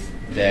perspective,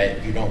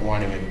 that you don't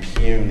want to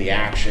impugn the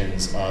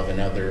actions of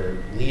another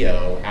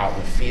Leo out in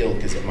the field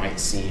because it might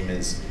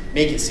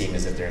make it seem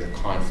as if there's a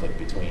conflict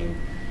between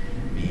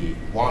the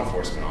law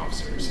enforcement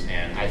officers.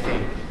 And I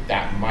think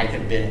that might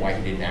have been why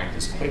he didn't act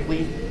as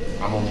quickly.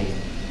 I'm only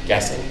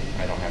guessing.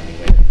 I don't have any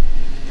way to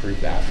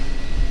prove that.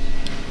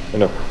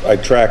 And if I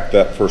tracked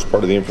that first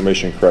part of the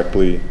information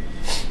correctly,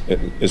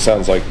 it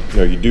sounds like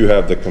you do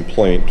have the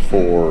complaint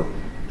for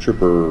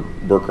Trooper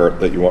Burkhart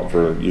that you want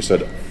for, you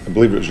said, I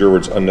believe it was your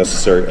words,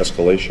 unnecessary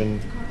escalation?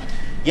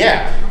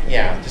 Yeah,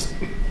 just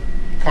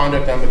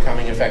conduct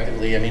unbecoming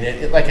effectively. I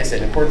mean, like I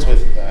said, in accordance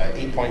with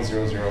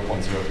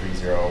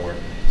 8.00.030, where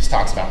it just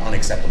talks about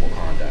unacceptable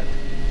conduct,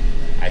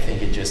 I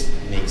think it just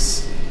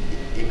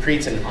it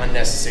creates an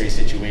unnecessary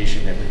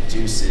situation that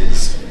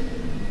reduces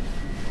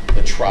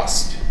the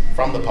trust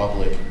from the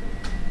public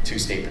to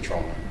state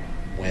patrolmen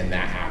when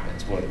that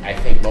happens. What I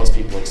think most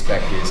people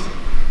expect is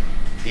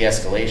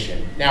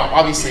de-escalation. Now,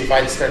 obviously, if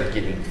I started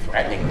getting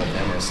threatening with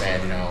them or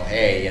saying,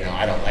 hey,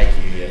 I don't like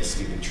you, you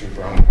stupid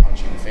trooper, I'm gonna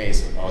punch you in the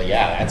face. Well,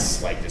 yeah,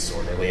 that's like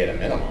disorderly at a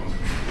minimum,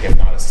 if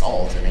not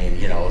assault. I mean,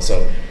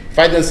 so if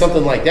I did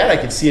something like that, I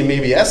could see him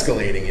maybe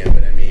escalating it.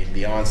 But I mean,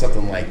 beyond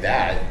something like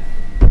that,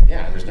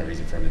 yeah, there's no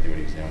reason for him to do what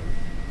he's doing.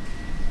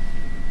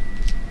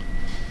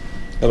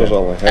 That was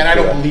all I had. And I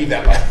don't believe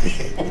that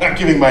when I'm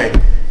giving my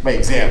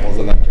examples.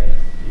 I'm not trying to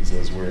use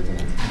those words in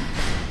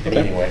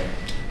any way.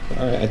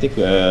 All right, I think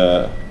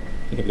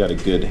I've got a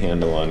good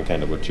handle on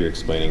kind of what you're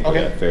explaining for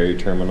that ferry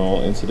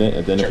terminal incident,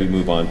 and then if we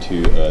move on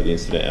to the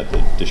incident at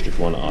the District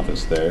 1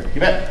 office there.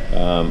 You bet.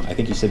 I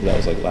think you said that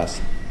was like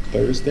last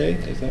Thursday.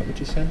 Is that what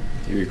you said?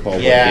 Do you recall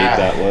what date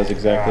that was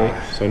exactly?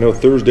 So I know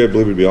Thursday, I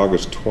believe, would be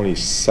August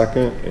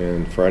 22nd,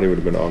 and Friday would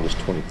have been August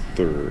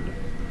 23rd.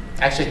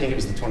 Actually, I think it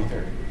was the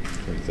 23rd.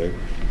 23rd?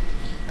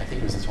 I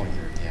think it was the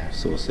 23rd, yeah.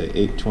 So we'll say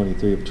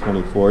 8/23 of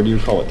 24. Do you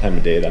recall what time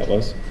of day that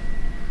was?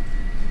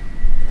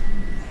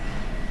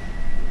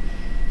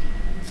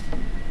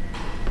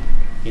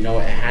 It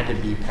had to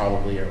be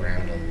probably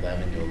around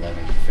 11 to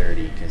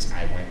 11:30 because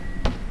I went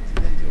to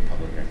then do a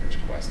public records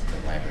request to the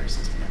library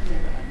system after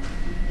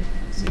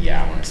that. So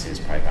yeah, I want to say it's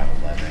probably about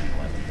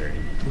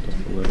 11:30.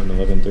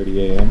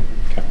 11:30 a.m.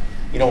 Okay.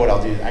 You know what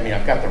I'll do? I mean,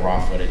 I've got the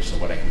raw footage, so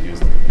what I can do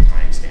is look at the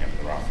timestamp of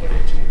the raw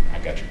footage, and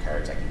I've got your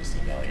cards. I can just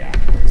email you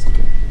afterwards.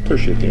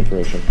 Appreciate the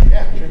information.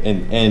 Yeah, sure.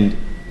 And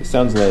it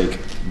sounds like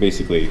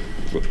basically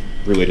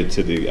related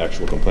to the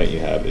actual complaint you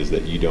have is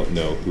that you don't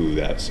know who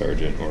that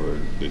sergeant or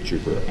the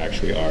trooper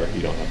actually are.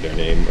 You don't have their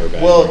name or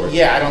badge number.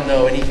 Yeah, I don't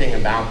know anything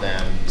about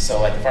them. So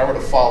like if I were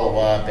to follow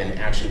up and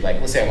actually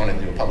let's say I want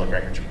to do a public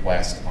records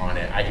request on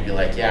it, I could be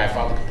like, yeah, I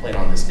filed a complaint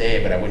on this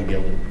day, but I wouldn't be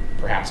able to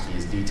perhaps be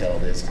as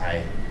detailed as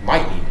I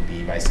might need to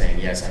be by saying,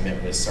 yes, I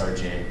met with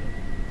Sergeant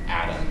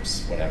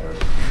Adams, whatever,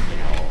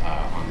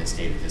 on this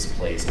date at this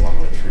place, along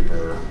with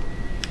Trooper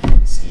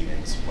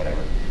Stevens,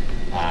 whatever.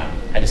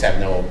 I just have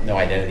no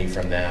identity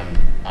from them.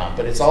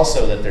 But it's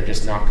also that they're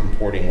just not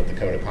comporting with the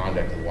code of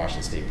conduct of the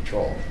Washington State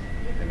Patrol.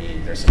 I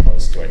mean, they're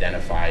supposed to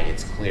identify,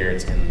 it's clear,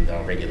 it's in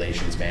the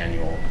regulations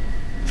manual.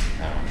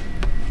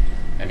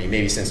 I mean,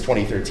 maybe since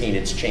 2013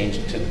 it's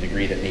changed to the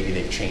degree that maybe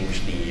they've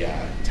changed the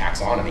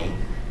taxonomy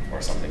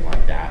or something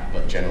like that.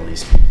 But generally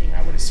speaking,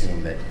 I would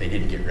assume that they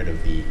didn't get rid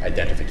of the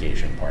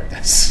identification part.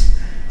 That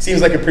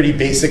seems like a pretty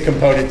basic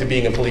component to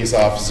being a police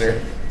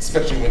officer,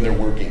 especially when they're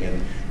working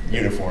in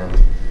uniform.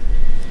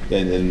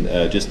 And then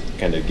just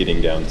kind of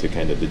getting down to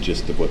kind of the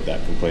gist of what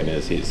that complaint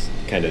is,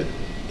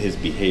 his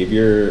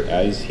behavior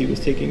as he was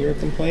taking your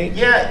complaint?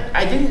 Yeah,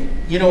 I didn't,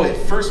 at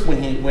first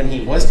when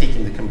he was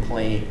taking the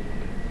complaint,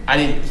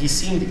 he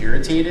seemed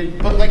irritated,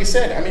 but like I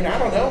said, I mean, I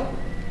don't know.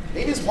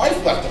 Maybe his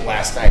wife left him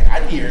last night.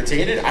 I'd be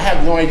irritated. I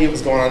have no idea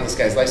what's going on in this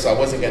guy's life, so I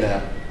wasn't going to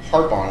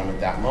harp on him at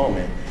that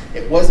moment.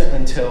 It wasn't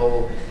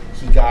until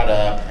he got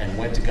up and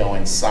went to go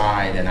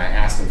inside and I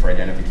asked him for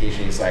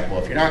identification. He's like, well,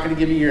 if you're not going to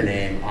give me your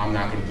name, I'm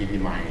not going to give you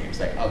my name. He's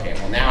like, okay,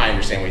 well, now I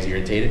understand why he's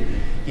irritated.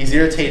 He's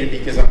irritated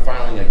because I'm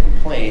filing a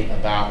complaint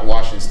about a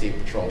Washington State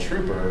Patrol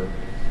trooper,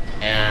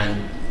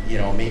 and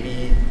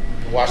maybe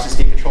the Washington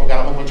State Patrol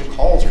got a whole bunch of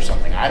calls or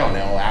something. I don't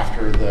know,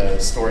 after the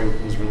story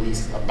was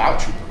released about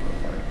Trooper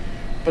Burkhart.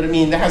 But I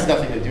mean, that has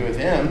nothing to do with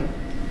him.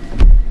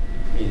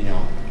 I mean, you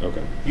know,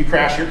 okay. You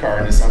crash your car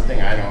into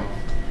something, I don't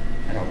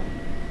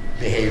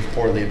behave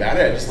poorly about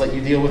it. I just let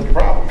you deal with the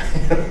problem.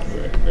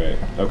 Right.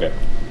 Okay.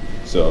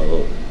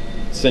 So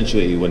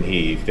essentially, when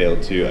he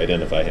failed to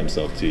identify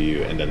himself to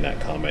you, and then that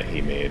comment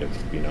he made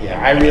of, you know, yeah,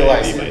 I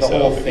realized the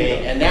whole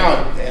thing, and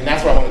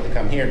that's why I wanted to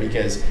come here,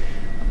 because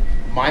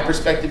my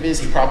perspective is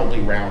he probably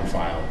round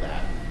filed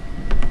that,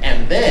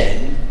 and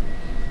then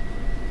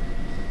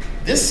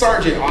this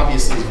sergeant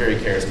obviously is very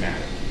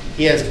charismatic.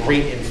 He has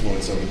great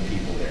influence over the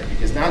people there,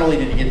 because not only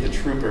did he get the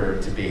trooper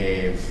to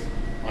behave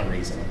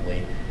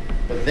unreasonably,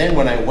 but then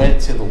when I went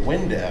to the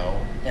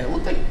window, and it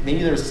looked like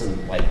maybe there was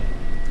some like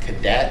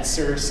cadets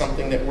or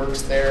something that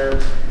works there.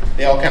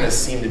 They all kind of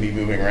seemed to be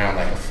moving around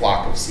like a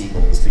flock of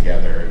seagulls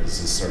together.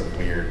 This is sort of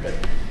weird, but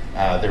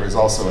there was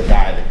also a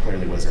guy that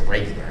clearly was a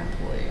regular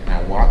employee. And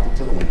I walked up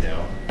to the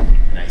window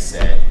and I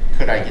said,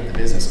 could I get the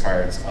business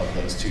cards of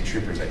those two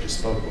troopers I just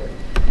spoke with?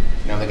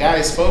 Now the guy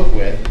I spoke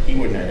with, he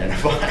wouldn't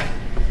identify.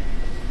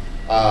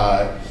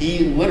 He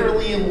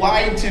literally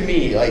lied to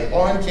me, like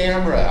on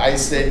camera. I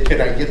said,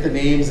 could I get the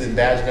names and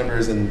badge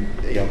numbers and,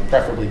 you know,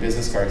 preferably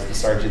business cards of the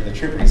sergeant and the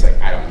trooper? He's like,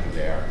 I don't know who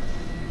they are.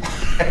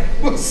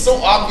 It was so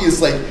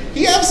obvious, like,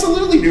 he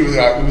absolutely knew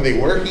who they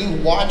were. He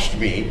watched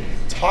me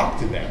talk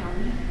to them.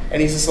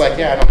 And he's just like,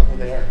 yeah, I don't know who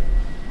they are.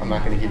 I'm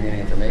not going to give you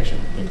any information.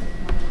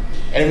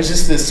 And it was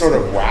just this sort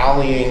of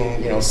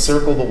rallying, you know,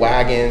 circle the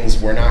wagons.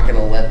 We're not going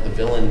to let the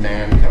villain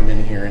man come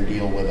in here and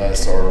deal with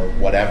us or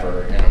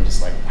whatever. And I'm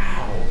just like,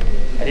 wow.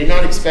 I did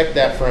not expect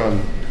that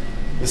from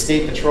the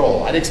State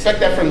Patrol. I'd expect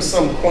that from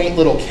some quaint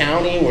little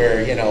county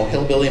where, you know,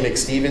 Hillbilly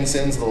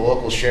McStevenson's the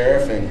local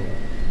sheriff and,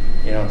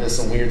 you know, does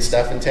some weird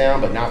stuff in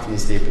town, but not from the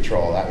State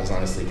Patrol. That was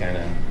honestly kind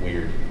of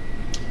weird.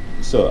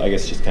 So I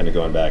guess just kind of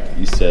going back,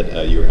 you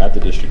said you were at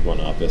the District 1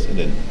 office, and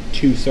then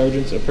 2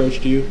 sergeants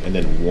approached you, and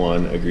then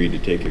 1 agreed to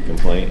take your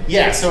complaint?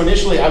 Yeah, so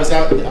initially I was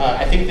out,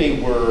 I think they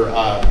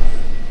were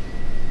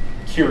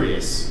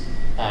curious,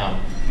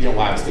 you know,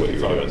 why I was taking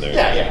photos.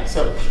 Yeah,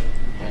 so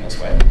I know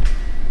sweat.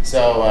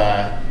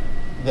 So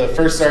the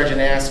first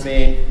sergeant asked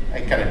me,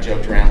 I kind of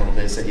joked around a little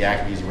bit, said, yeah, I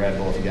could use a Red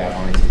Bull if you got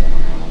one. He said, I don't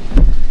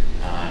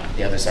know.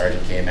 The other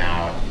sergeant came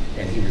out,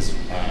 and he was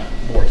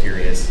more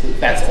curious.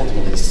 That's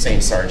ultimately the same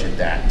sergeant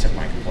that took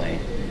my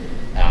complaint.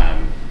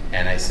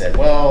 And I said,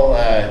 well,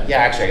 yeah,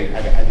 actually,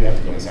 I do have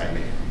to go inside and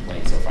make a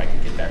complaint, so if I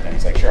could get that done.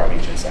 He's like, sure, I'll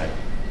meet you inside.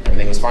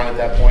 Everything was fine at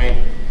that point.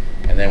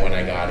 And then when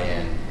I got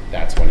in,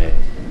 that's when it,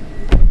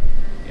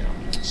 you know.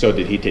 So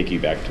did he take you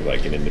back to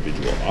like an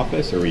individual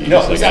office, or were you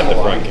just like at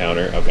the front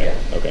counter? Okay,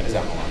 yeah, okay. It was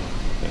at Milan.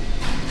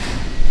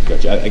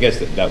 Gotcha. I guess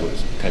that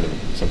was kind of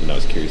something I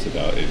was curious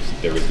about. Is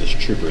there was this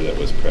trooper that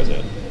was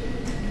present?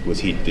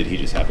 Did he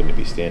just happen to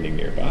be standing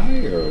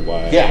nearby, or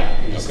why? Yeah,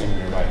 he was standing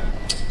nearby.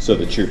 So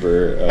the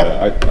trooper,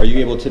 are you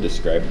able to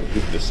describe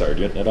the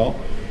sergeant at all?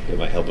 It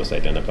might help us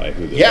identify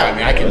who the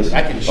sergeant was.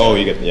 I can show. Oh,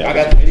 you got. Yeah, I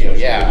got the video.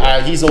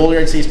 Yeah, he's older.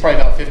 I'd say he's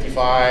probably about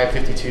 55,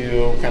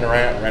 52, kind of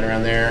right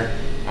around there.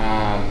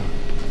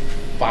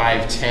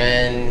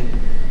 5'10",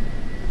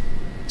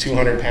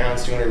 200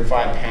 pounds,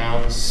 205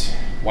 pounds,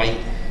 white,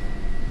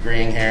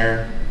 graying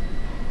hair,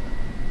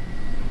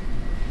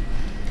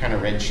 kind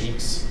of red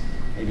cheeks,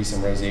 maybe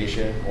some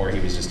rosacea, or he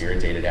was just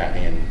irritated at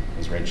me and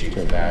was red cheeked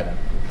with that.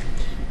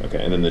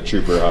 Okay, and then the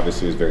trooper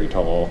obviously was very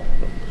tall.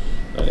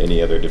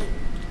 Any other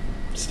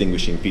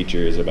distinguishing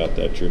features about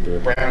that trooper?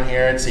 Brown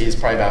hair, I'd say he's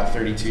probably about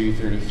 32,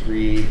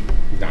 33.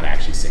 He's not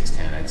actually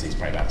 6'10". I'd say he's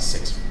probably about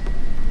 6.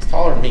 He's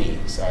taller than me,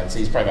 so I'd say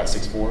he's probably about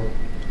 6'4".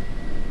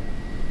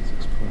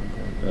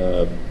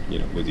 6'4". You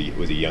know, was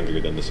he younger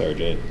than the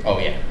sergeant? Oh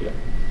yeah.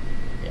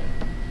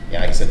 Yeah,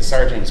 like I said, the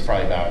sergeant is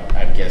probably about,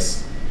 I'd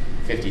guess,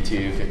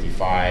 52,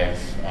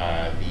 55.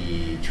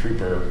 The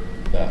trooper,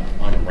 the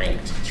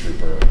unranked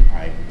trooper,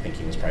 I think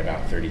he was probably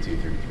about 32,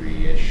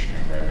 33-ish,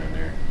 right around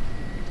there.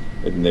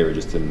 And they were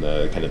just in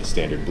the kind of the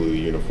standard blue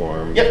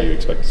uniform you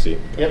expect to see?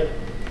 Yep,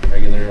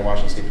 regular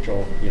Washington State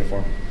Patrol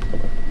uniform.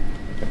 Okay.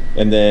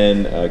 And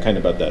then kind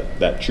of about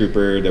that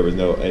trooper, there was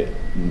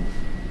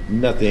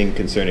nothing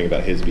concerning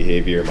about his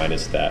behavior,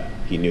 minus that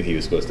he knew he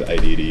was supposed to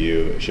ID to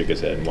you, shook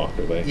his head and walked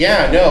away.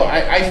 Yeah, no,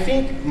 I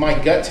think my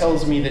gut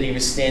tells me that he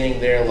was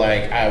standing there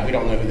like, we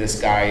don't know who this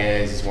guy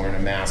is, he's wearing a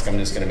mask, I'm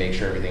just going to make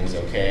sure everything's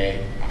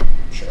okay.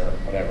 Sure,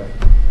 whatever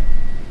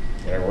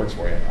works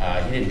for you.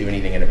 He didn't do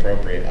anything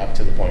inappropriate up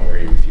to the point where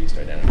he refused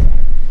to identify.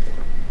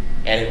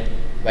 And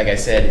like I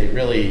said, it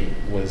really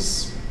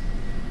was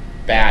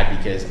bad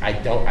because I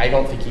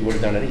don't think he would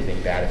have done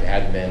anything bad if it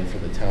hadn't been for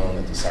the tone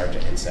that the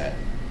sergeant had set.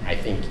 I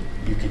think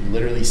you could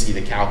literally see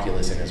the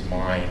calculus in his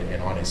mind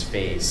and on his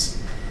face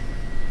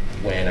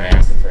when I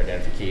asked him for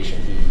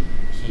identification.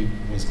 He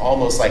was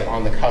almost like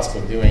on the cusp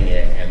of doing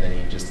it, and then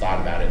he just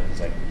thought about it. He was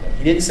like,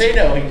 he didn't say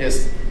no, he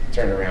just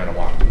turned around and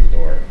walked through the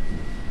door.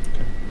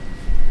 Okay.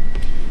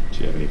 Do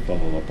you have any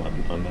follow-up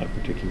on that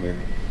particular?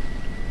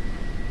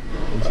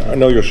 I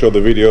know you'll show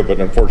the video, but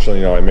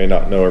unfortunately, I may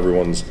not know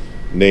everyone's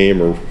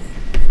name or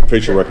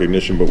facial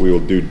recognition, but we will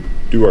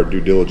do our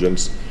due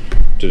diligence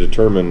to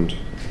determine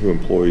who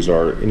employees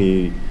are,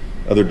 any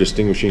other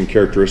distinguishing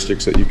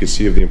characteristics that you could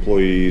see of the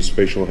employees,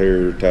 facial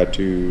hair,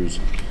 tattoos?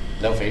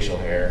 No facial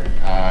hair.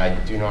 I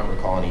do not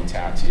recall any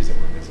tattoos that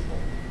were visible.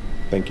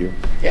 Thank you.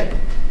 Yeah.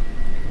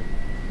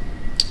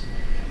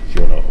 If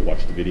you want to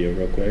watch the video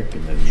real quick,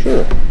 and then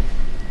sure.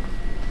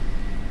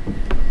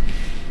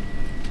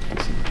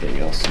 Anything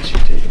else that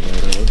you've taken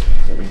note of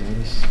that we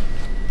noticed?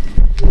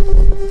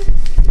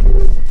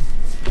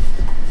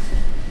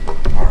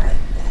 All right.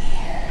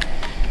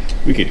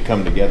 We could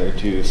come together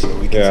too, so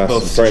we can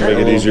both try to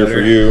make it easier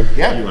for you.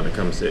 Yeah. You want to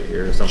come sit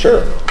here or something?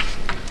 Sure.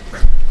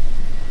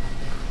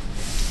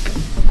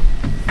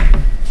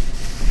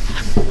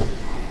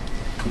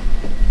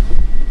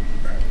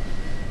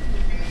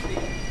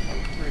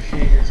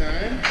 Appreciate your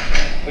time.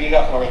 What do you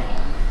got for me?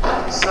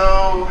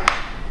 So,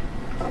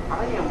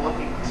 I am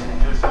looking to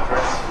just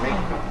make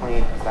a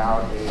complaint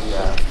about a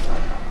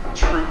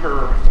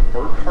Trooper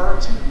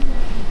Burkhart.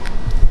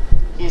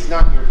 He's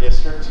not in your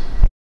district.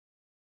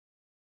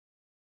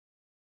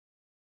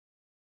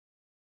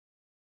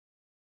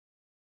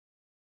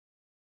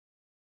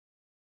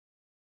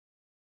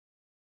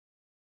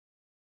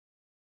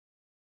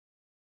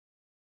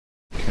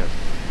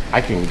 I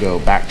can go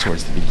back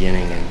towards the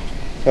beginning and.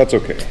 That's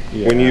okay.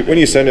 Yeah. When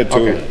you send it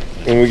to,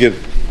 when we get,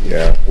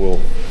 we'll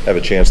have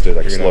a chance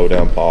to slow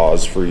down,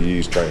 pause,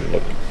 freeze, try and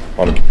look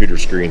on a computer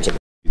screen.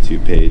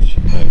 YouTube page.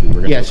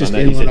 It's just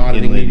Inland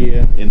Auditing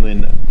Media.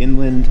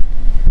 Inland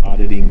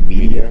Auditing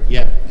Media.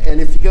 Yeah,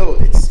 and if you go,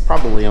 it's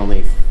probably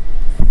only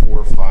 4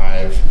 or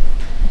 5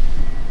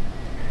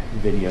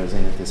 videos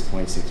in at this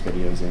point, 6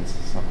 videos in,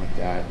 something like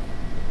that.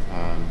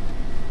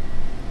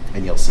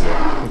 And you'll see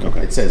it.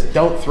 Okay. It says,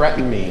 "Don't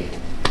Threaten Me,"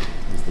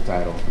 is the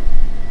title.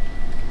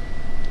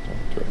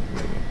 Don't threaten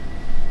me.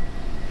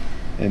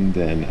 And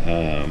then,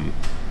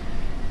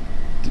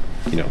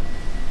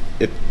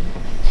 if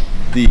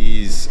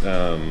these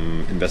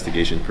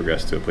investigations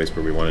progress to a place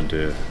where we wanted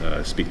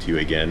to speak to you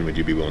again, would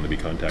you be willing to be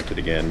contacted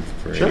again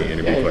for any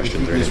interview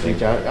questions or anything?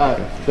 Reach out.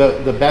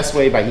 The best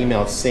way by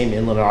email is same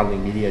Inland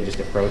Auditing Media, just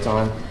at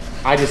Proton.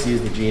 I just use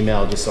the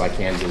Gmail just so I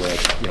can do a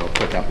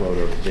quick upload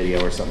or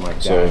video or something like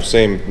that. So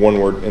same one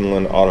word,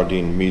 Inland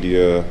Auditing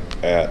Media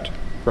at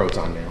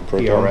Proton Mail.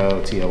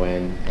 Proton?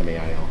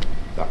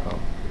 PROTONMAIL.com.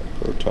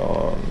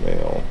 Proton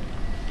Mail.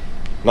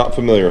 Not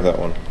familiar with that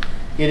one.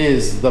 It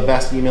is the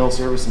best email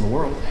service in the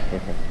world.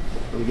 Okay.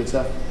 Really good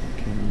stuff.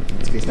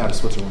 It's based out of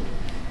Switzerland.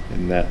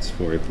 And that's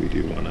for if we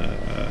do want to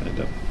end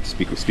up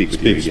speak with you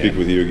again. Speak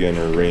with you again,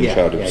 or arrange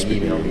how to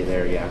speak email with you. me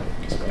there, yeah.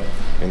 Okay.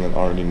 And then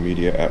Auditing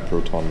Media at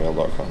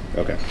protonmail.com.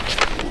 Okay.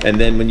 And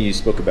then when you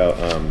spoke about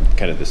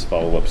kind of this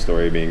follow-up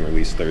story being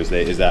released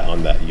Thursday, is that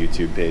on that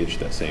YouTube page,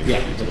 that same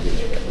YouTube page?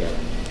 Yeah.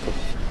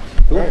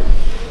 Cool. All right.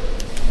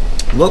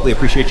 Well, we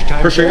appreciate your time.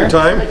 Appreciate your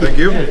time. Thank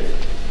you.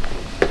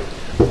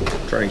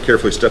 Try and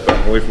carefully step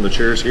out away from the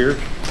chairs here.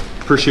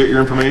 Appreciate your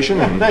information.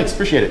 Yeah, thanks.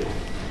 Appreciate it.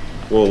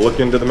 We'll look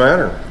into the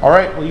matter. All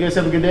right. Well, you guys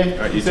have a good day.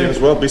 All right, you too as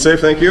well. Be safe.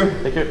 Thank you.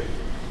 Take care.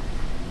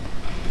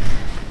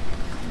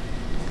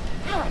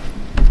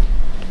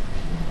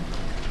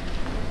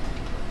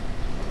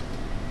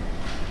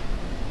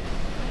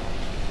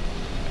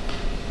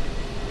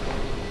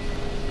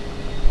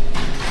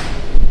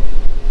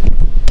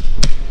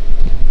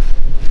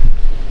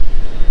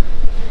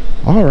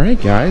 All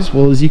right, guys.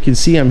 Well, as you can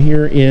see, I'm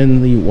here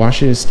in the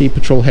Washington State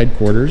Patrol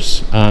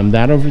headquarters.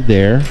 That over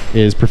there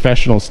is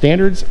professional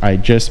standards. I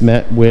just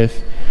met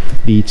with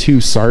the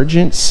 2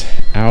 sergeants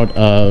out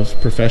of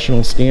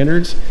professional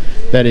standards.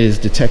 That is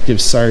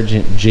Detective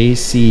Sergeant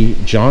J.C.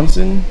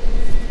 Johnson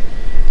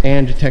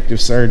and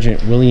Detective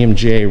Sergeant William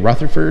J.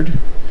 Rutherford.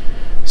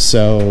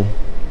 So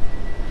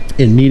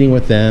in meeting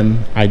with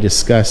them, I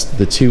discussed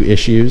the 2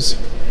 issues.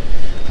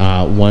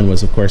 One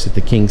was, of course, at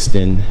the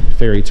Kingston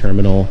Ferry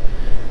Terminal.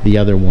 The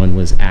other one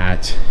was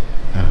at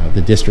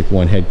the District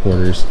 1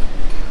 headquarters.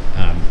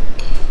 I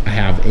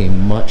have a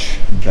much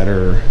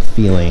better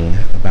feeling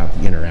about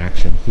the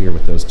interaction here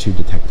with those 2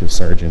 detective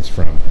sergeants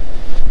from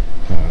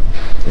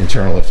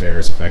internal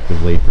affairs,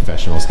 effectively.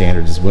 Professional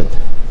standards is what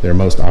they're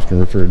most often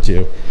referred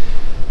to.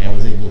 And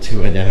was able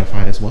to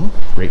identify as well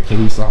great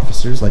police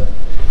officers like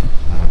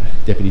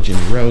Deputy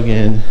Jimmy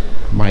Rogan,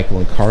 Michael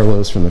and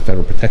Carlos from the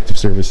Federal Protective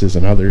Services,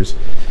 and others.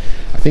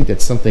 I think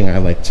that's something I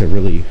like to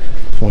really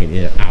point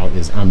it out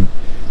is I'm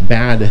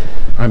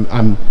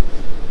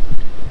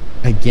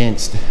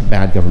against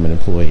bad government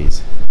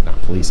employees,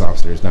 not police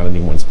officers, not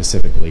anyone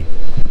specifically.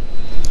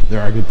 There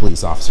are good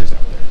police officers out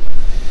there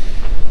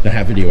that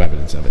have video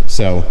evidence of it.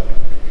 So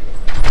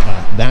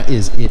that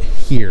is it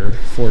here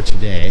for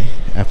today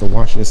at the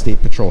Washington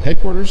State Patrol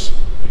headquarters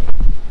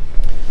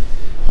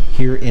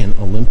here in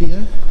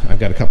Olympia. I've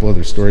got a couple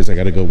other stories I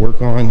got to go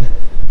work on,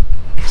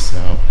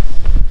 so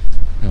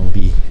I will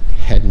be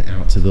heading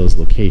out to those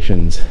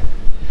locations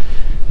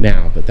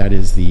now, but that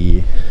is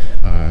the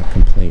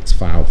complaints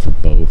filed for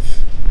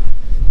both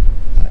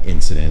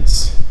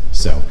incidents.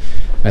 So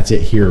that's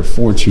it here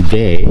for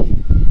today.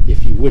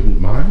 If you wouldn't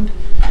mind,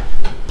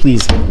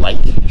 Please like,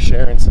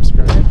 share, and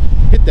subscribe.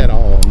 Hit that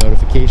all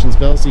notifications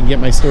bell so you can get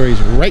my stories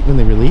right when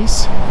they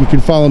release. You can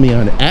follow me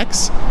on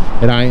X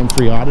at I.A.M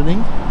Free Auditing,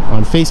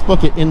 on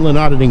Facebook at Inland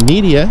Auditing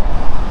Media,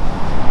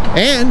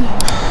 and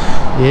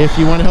if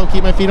you want to help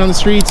keep my feet on the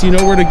streets, you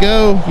know where to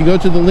go. You go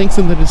to the links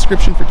in the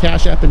description for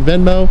Cash App and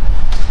Venmo,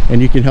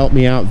 and you can help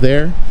me out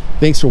there.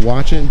 Thanks for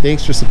watching.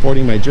 Thanks for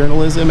supporting my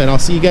journalism, and I'll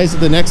see you guys at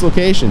the next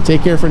location.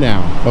 Take care for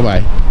now.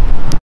 Bye-bye.